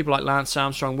people like Lance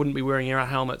Armstrong wouldn't be wearing aero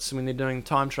helmets when they're doing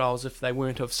time trials if they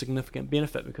weren't of significant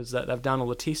benefit, because they've done all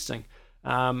the testing.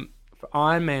 For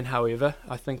Ironman, however,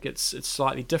 I think it's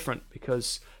slightly different,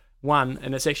 because one,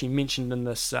 and it's actually mentioned in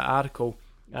this article,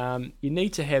 you need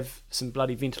to have some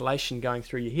bloody ventilation going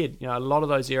through your head. A lot of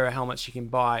those aero helmets you can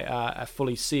buy are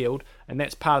fully sealed, and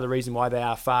that's part of the reason why they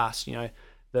are fast.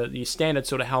 The standard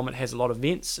sort of helmet has a lot of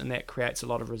vents, and that creates a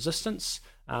lot of resistance.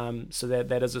 So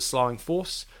that is a slowing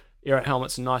force. Aero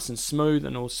helmets are nice and smooth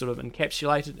and all sort of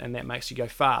encapsulated, and that makes you go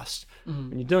fast.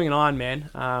 When you're doing an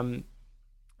Ironman,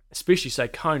 especially say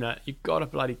Kona, you've got to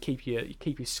bloody keep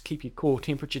your core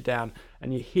temperature down,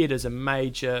 and your head is a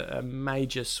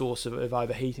major source of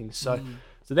overheating. So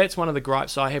that's one of the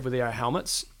gripes I have with aero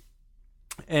helmets.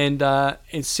 And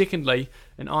secondly,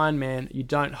 in Ironman, you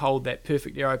don't hold that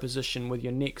perfect aero position with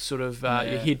your neck sort of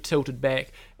your head tilted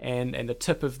back and the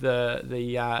tip of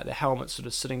the helmet sort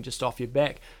of sitting just off your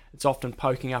back. It's often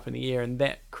poking up in the air, and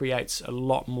that creates a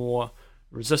lot more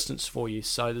resistance for you.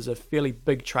 So there's a fairly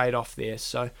big trade-off there.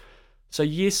 So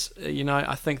yes,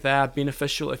 I think they are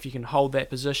beneficial if you can hold that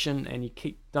position and you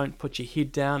don't put your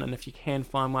head down, and if you can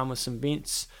find one with some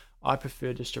vents. I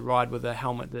prefer just to ride with a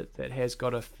helmet that has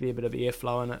got a fair bit of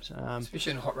airflow in it.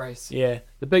 Especially in a hot race. Yeah.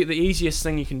 The easiest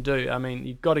thing you can do, I mean,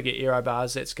 you've got to get aero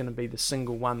bars. That's going to be the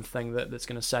single one thing that's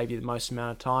going to save you the most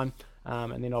amount of time.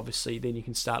 And then obviously you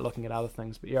can start looking at other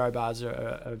things. But aero bars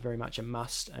are very much a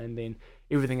must. And then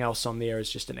everything else on there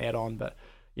is just an add-on. But,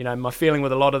 my feeling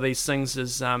with a lot of these things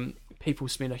is people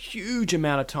spend a huge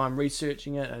amount of time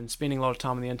researching it and spending a lot of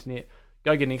time on the internet.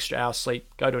 Go get an extra hour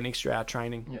sleep, go to an extra hour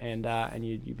training, and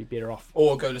you'd be better off.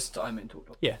 Or go listen to Ironman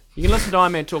Talk. Yeah, you can listen to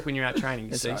Ironman Talk when you're out training,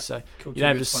 you see. Right. So Cool. you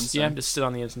don't have to sit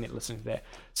on the internet listening to that.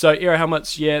 So aero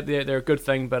helmets, they're a good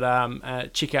thing,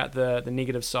 but check out the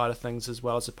negative side of things as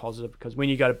well as the positive, because when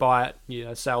you go to buy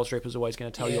it, sales rep is always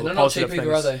going to tell you all the positive things.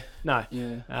 They're not cheap No. either, are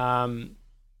they? Yeah.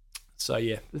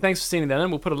 So thanks for sending that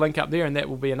in. We'll put a link up there, and that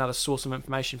will be another source of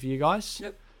information for you guys.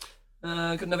 Yep.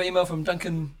 Got another email from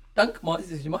Duncan. Duncan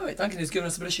has given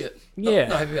us a bit of shit. Yeah.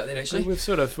 Not happy about that, actually. We've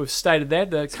stated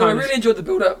that. I really enjoyed the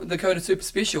build-up with the Kona Super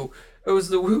Special. It was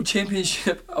the World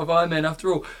Championship of Ironman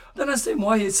after all. I don't understand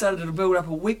why he started to build up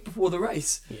a week before the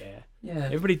race. Yeah.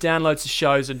 Everybody downloads the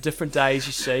shows on different days,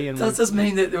 you see. And does this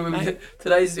mean that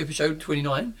today's episode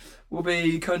 29 will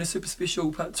be Kona Super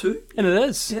Special Part 2? And it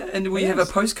is. Yeah, and we have a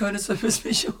post-Kona Super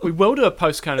Special. We will do a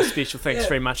post-Kona special. Thanks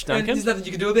very much, Duncan. And there's nothing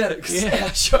you can do about it, because it's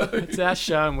our show. It's our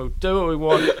show, and we'll do what we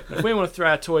want. If we want to throw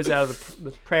our toys out of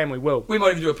the pram, we will. We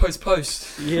might even do a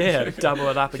post-post. Yeah, double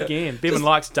it up again. Bevan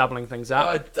likes doubling things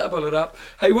up. Double it up.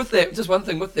 Hey, with that, just one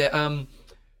thing with that.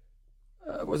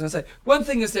 What was I going to say? One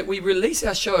thing is that we release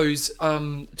our shows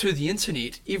to the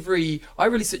internet I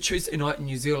release it Tuesday night in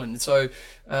New Zealand, so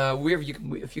wherever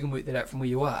if you can work that out from where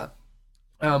you are.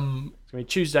 It's going to be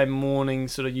Tuesday morning,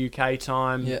 sort of UK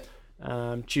time.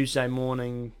 Yeah. Tuesday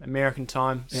morning American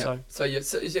time. Yeah. So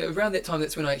around that time,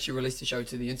 that's when I actually release the show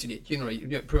to the internet. Generally,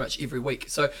 pretty much every week.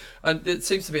 So it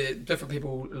seems to be that different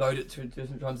people load it to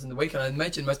different times in the week, and I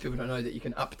imagine most people don't know that you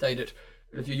can update it.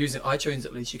 If you're using iTunes,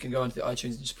 at least you can go into the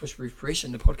iTunes and just push refresh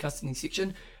in the podcasting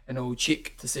section, and it'll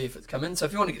check to see if it's come in. So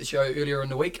if you want to get the show earlier in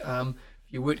the week, if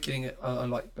you weren't getting it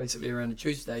like basically around a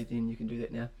Tuesday, then you can do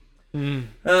that now.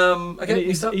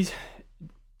 Okay.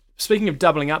 Speaking of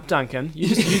doubling up, Duncan,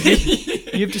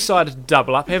 you've decided to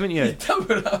double up, haven't you?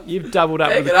 Double up. You've doubled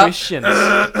up with the questions.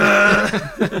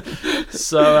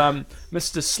 So,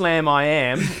 Mr. Slam I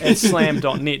Am at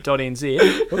slam.net.nz.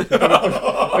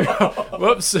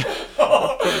 Whoops.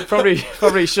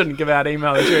 Probably shouldn't give out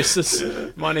email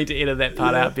addresses. Might need to edit that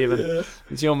part out, Bevan.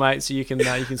 It's your mate, so you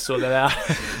can sort that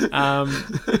out.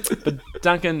 But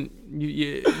Duncan,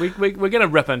 we're going to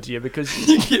rip into you because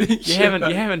you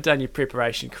haven't done your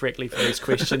preparation correctly for these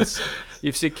questions.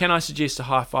 You've said, can I suggest a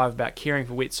high five about caring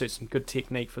for wetsuits and good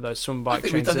technique for those swim bike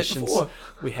transitions?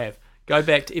 We have. Go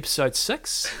back to episode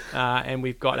 6, and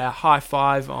we've got our high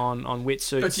five on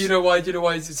wetsuits. But do you know why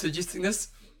he's suggesting this?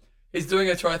 He's doing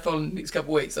a triathlon the next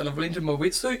couple of weeks, and I've lent him my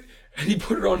wetsuit, and he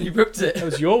put it on, he ripped it. It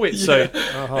was your wetsuit?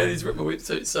 Yeah. And he's ripped my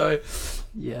wetsuit, so if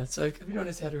you don't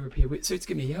know how to repair wetsuits,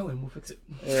 give me a yell and we'll fix it.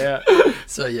 Yeah.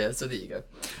 So there you go.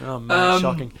 Oh, man,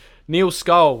 shocking. Neil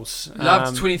Scholes.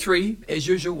 Labs 23, as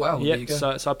usual. Wow, there you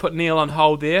go. So I put Neil on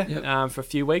hold there for a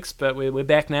few weeks, but we're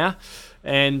back now.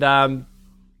 And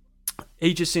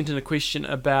he just sent in a question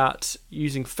about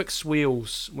using fixed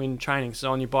wheels when training,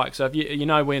 so on your bike. So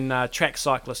if when track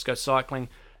cyclists go cycling,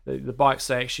 the bikes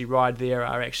they actually ride there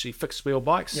are actually fixed wheel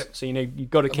bikes. Yep. So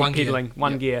you've got to keep pedaling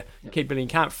one gear. Yep. Keep pedaling.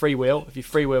 You can't freewheel. If you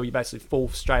freewheel, you basically fall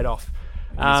straight off.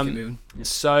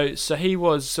 So he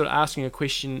was sort of asking a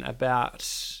question about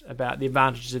the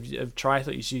advantages of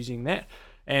triathletes using that.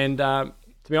 And to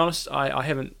be honest,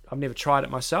 I've never tried it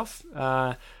myself.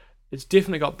 It's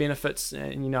definitely got benefits,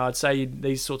 and I'd say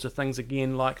these sorts of things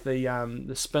again, like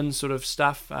the spin sort of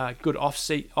stuff, good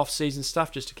off-season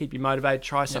stuff, just to keep you motivated.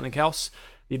 Try something else.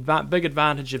 The big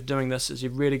advantage of doing this is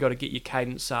you've really got to get your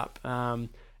cadence up, and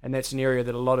that's an area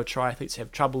that a lot of triathletes have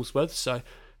troubles with. So if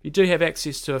you do have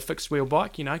access to a fixed wheel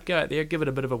bike, go out there, give it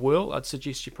a bit of a whirl. I'd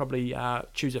suggest you probably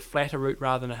choose a flatter route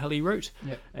rather than a hilly route,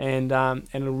 and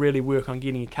it'll really work on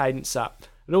getting your cadence up.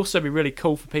 It'd also be really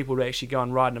cool for people to actually go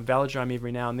and ride in a velodrome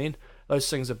every now and then. Those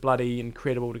things are bloody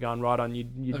incredible to go and ride on. You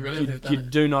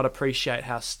do not appreciate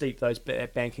how steep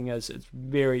that banking is. It's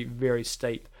very, very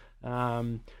steep.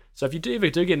 So if you ever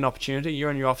do get an opportunity, you're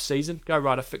in your off season, go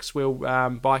ride a fixed wheel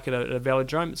bike at a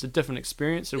velodrome. It's a different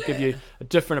experience. It'll give you a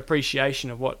different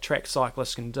appreciation of what track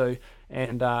cyclists can do,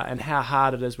 and how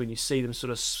hard it is when you see them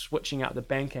sort of switching up the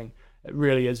banking. It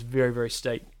really is very, very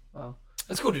steep. Wow,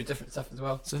 it's cool to do different stuff as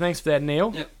well. So thanks for that,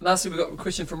 Neil. Yep. Lastly, we've got a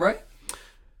question from Ray.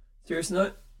 Serious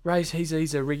note. Ray's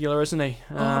he's a regular, isn't he?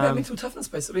 About mental toughness,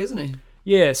 basically, isn't he?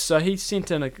 Yeah, so he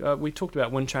sent in we talked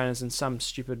about wind trainers, and some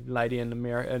stupid lady in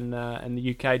America, in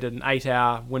the UK did an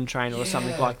 8-hour wind trainer or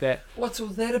something like that. What's all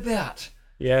that about?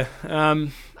 Yeah.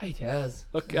 8 hours.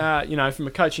 Look, from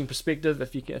a coaching perspective,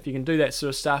 if you can do that sort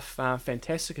of stuff,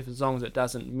 fantastic. As long as it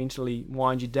doesn't mentally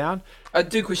wind you down. I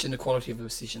do question the quality of a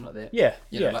session like that. Yeah,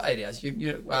 you know, like 8 hours.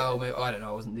 Well, I don't know.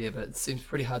 I wasn't there, but it seems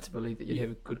pretty hard to believe that you'd have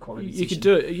a good quality session.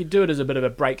 You could do it as a bit of a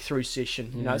breakthrough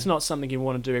session. You know, it's not something you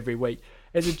want to do every week.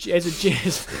 As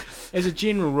a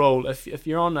general rule, if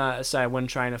you're on say a wind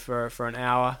trainer for an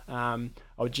hour, I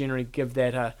would generally give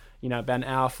that about an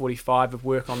hour 45 of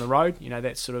work on the road.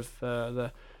 That's sort of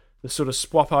the sort of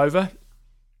swap over.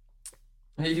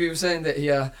 You were saying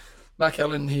that Mark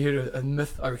Allen, he heard a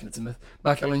myth. I reckon it's a myth.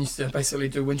 Mark Allen used to basically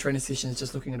do wind trainer sessions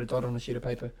just looking at a dot on a sheet of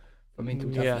paper for mental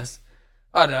toughness.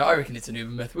 I don't know. I reckon it's an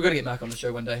urban myth. We've got to get Mark on the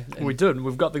show one day. We do.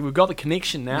 We've got the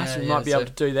connection now, so we might be able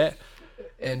to do that.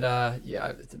 And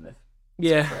it's a myth.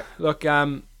 Yeah, look,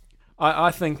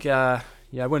 I think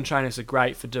wind trainers are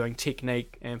great for doing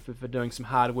technique and for doing some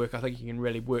hard work. I think you can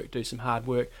really do some hard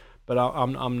work, but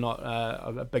I'm not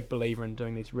a big believer in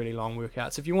doing these really long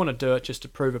workouts. If you want to do it just to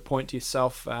prove a point to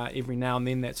yourself every now and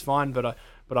then, that's fine.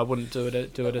 But I wouldn't do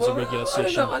it as a regular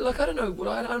session. I don't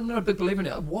know. I'm not a big believer in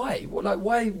it. Why?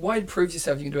 Why prove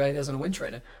yourself you can do 8 hours on a wind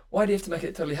trainer? Why do you have to make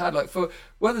it totally hard? Like, for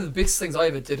one of the best things I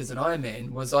ever did as an Ironman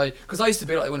was because I used to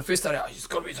be like, when I first started out, I just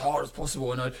got to be as hard as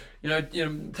possible, and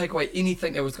I'd take away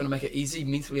anything that was going to make it easy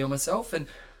mentally on myself. And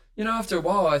after a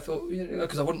while, I thought,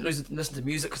 because I wouldn't listen to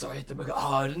music because I had to make it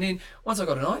hard. And then once I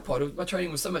got an iPod, my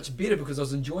training was so much better because I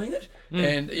was enjoying it.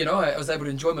 And, I was able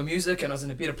to enjoy my music, and I was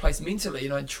in a better place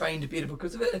mentally, I trained better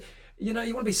because of it. You want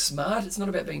to be smart. It's not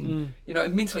about being,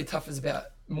 mentally tough is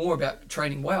more about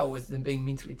training well than being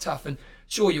mentally tough. And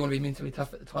sure, you want to be mentally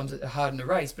tough at the times that are hard in a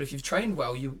race, but if you've trained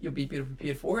well, you'll be better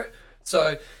prepared for it.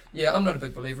 So, I'm not a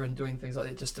big believer in doing things like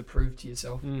that just to prove to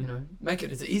yourself. Make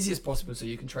it as easy as possible so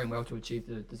you can train well to achieve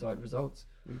the desired results.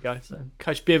 There you go. So,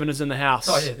 Coach Bevan is in the house.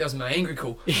 Oh yeah, that was my angry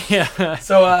call. Yeah.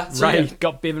 So Ray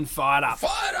got Bevan fired up.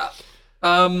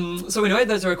 So anyway,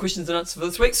 those are our questions and answers for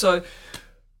this week. So,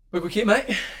 big weekend, mate.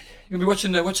 You gonna be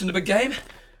watching the big game?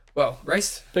 Well,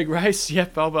 race. Big race.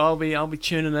 Yep. I'll be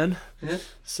tuning in. Yeah.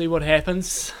 See what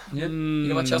happens. Yeah. You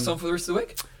got much else on for the rest of the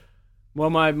week? Well,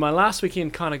 my last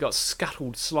weekend kind of got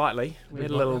scuttled slightly. We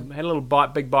had a little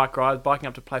big bike ride, biking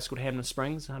up to a place called Hamden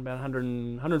Springs, about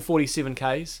 147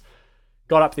 k's.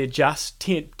 Got up there just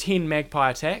 10 magpie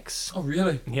attacks. Oh,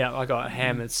 really? Yeah, I got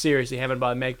seriously hammered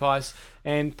by the magpies,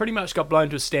 and pretty much got blown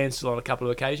to a standstill on a couple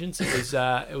of occasions.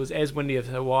 It was as windy as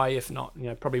Hawaii, if not,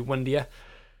 probably windier.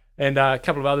 And a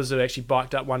couple of others that actually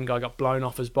biked up. One guy got blown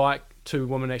off his bike. 2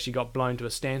 women actually got blown to a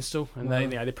standstill, and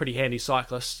they're pretty handy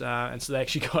cyclists, and so they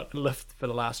actually got a lift for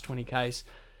the last 20 k's.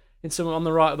 And so on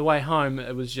the way home,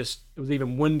 it was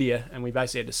even windier, and we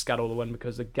basically had to scuttle the wind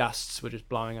because the gusts were just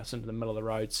blowing us into the middle of the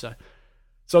road. So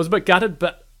I was a bit gutted,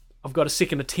 but I've got a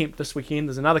second attempt this weekend.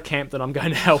 There's another camp that I'm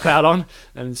going to help out on,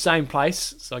 in the same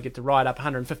place, so I get to ride up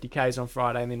 150 k's on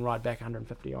Friday and then ride back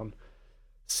 150 on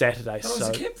Saturday. How long is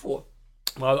the camp for?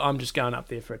 Well, I'm just going up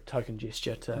there for a token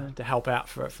gesture to help out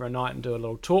for a night and do a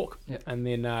little talk. Yep. And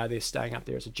then they're staying up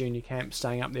there as a junior camp,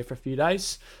 staying up there for a few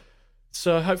days.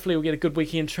 So hopefully we'll get a good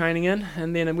weekend training in.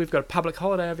 And then we've got a public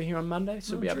holiday over here on Monday,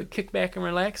 so we'll be able to kick back and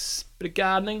relax, bit of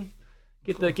gardening,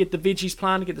 get the veggies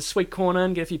planted, get the sweet corn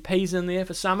in, get a few peas in there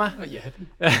for summer. Oh, yeah.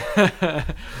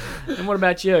 And what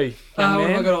about you? What have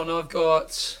I got on? I've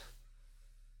got...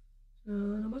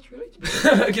 not much really.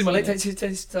 Get my lactate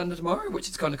test done tomorrow, which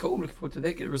is kind of cool. I'm looking forward to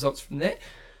that. Get the results from that.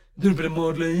 A little bit of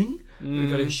modelling.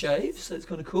 We've got a shave, so it's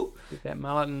kind of cool. Get that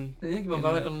mullet and get my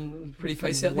mullet on pretty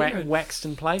face out there. Waxed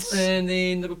in place. And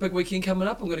then the big weekend coming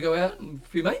up. I'm going to go out and a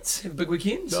few mates have a big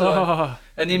weekend. So,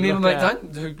 and then me and my mate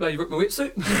Duncan, who bloody ripped my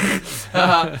wetsuit.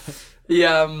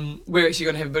 We're actually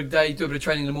going to have a big day, do a bit of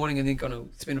training in the morning, and then going to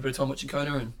spend a bit of time watching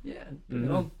Kona and bring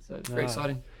it on. So it's very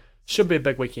exciting. Should be a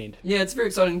big weekend. Yeah, it's very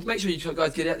exciting. Make sure you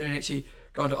guys get out there and actually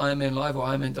go onto Ironman Live or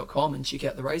Ironman.com and check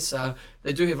out the race.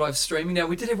 They do have live streaming. Now,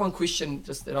 we did have one question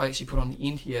just that I actually put on the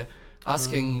end here.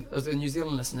 asking, as a New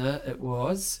Zealand listener, it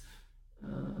was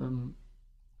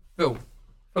Philip.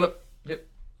 Yep.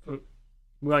 Philip.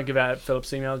 We won't give out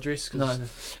Philip's email address. No.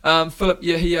 Philip,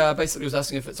 yeah, he basically was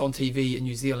asking if it's on TV in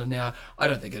New Zealand now. I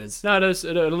don't think it is. No, it is.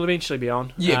 It'll eventually be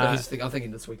on. Yeah, but I'm thinking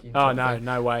this weekend. Oh,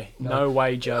 no way. No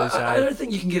way, Jose. I don't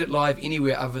think you can get it live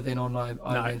anywhere other than on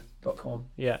Ironman.com.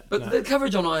 Yeah. But the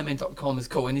coverage on Ironman.com is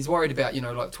cool, and he's worried about,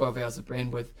 like 12 hours of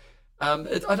bandwidth.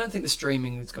 I don't think the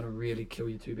streaming is going to really kill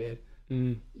you too bad.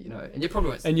 And you probably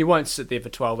won't. And you won't sit there for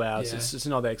 12 hours. Yeah. It's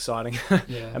not that exciting.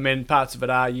 Yeah. I mean, parts of it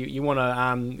are you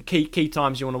want to key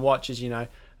times you want to watch is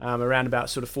around about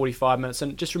sort of 45 minutes.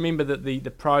 And just remember that the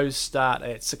pros start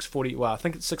at 6:40. Well, I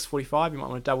think it's 6:45. You might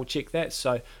want to double check that.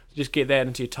 So just get that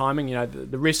into your timing.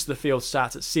 The rest of the field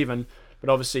starts at 7. But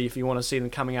obviously, if you want to see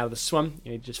them coming out of the swim,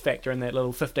 you just factor in that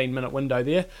little 15-minute window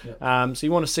there. Yep. So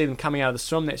you want to see them coming out of the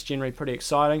swim. That's generally pretty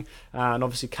exciting. And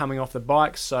obviously coming off the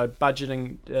bikes. So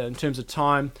budgeting in terms of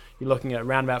time, you're looking at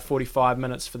around about 45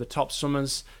 minutes for the top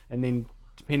swimmers. And then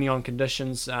depending on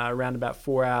conditions, around about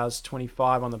 4 hours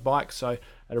 25 on the bike. So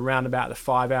at around about the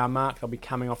 5-hour mark, they'll be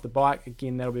coming off the bike.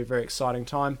 Again, that'll be a very exciting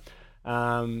time.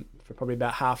 For probably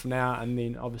about half an hour, and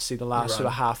then obviously the last sort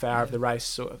of half hour of the race,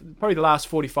 so probably the last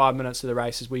 45 minutes of the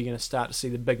race is where you're going to start to see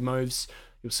the big moves.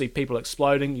 You'll see people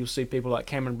exploding. You'll see people like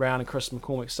Cameron Brown and Chris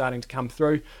McCormick starting to come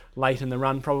through late in the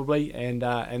run probably, and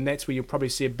that's where you'll probably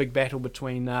see a big battle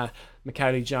between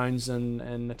Michaeli Jones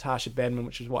and Natasha Badman,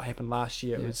 which is what happened last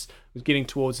year. Yeah. It was getting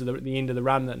towards the end of the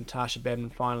run that Natasha Badman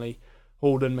finally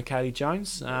hauled in Michaeli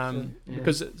Jones,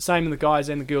 because same in the guys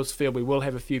and the girls field, we will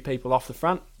have a few people off the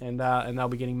front, and they'll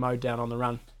be getting mowed down on the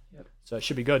run. Yep. So it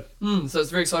should be good. So it's a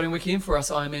very exciting weekend for us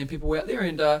Ironman people out there,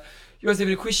 and you guys have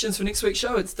any questions for next week's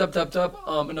show? It's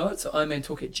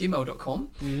ironmantalk@gmail.com.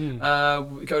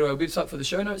 Go to our website for the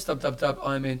show notes,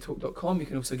 www.ironmantalk.com. You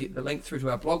can also get the link through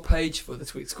to our blog page for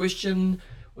this week's question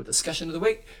or discussion of the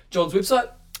week. John's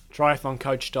website,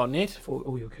 triathloncoach.net, for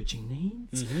all your coaching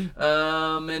needs.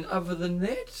 And other than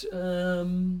that, it's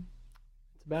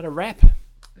about a wrap.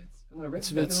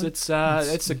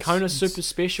 It's a Kona Super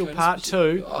Special Part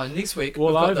 2. Oh, next week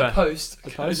all over the post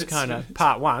Kona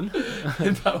Part 1.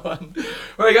 Part 1.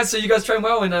 All right, guys. So you guys train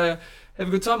well and have a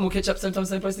good time. We'll catch up same time,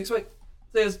 same place next week.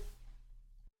 See you.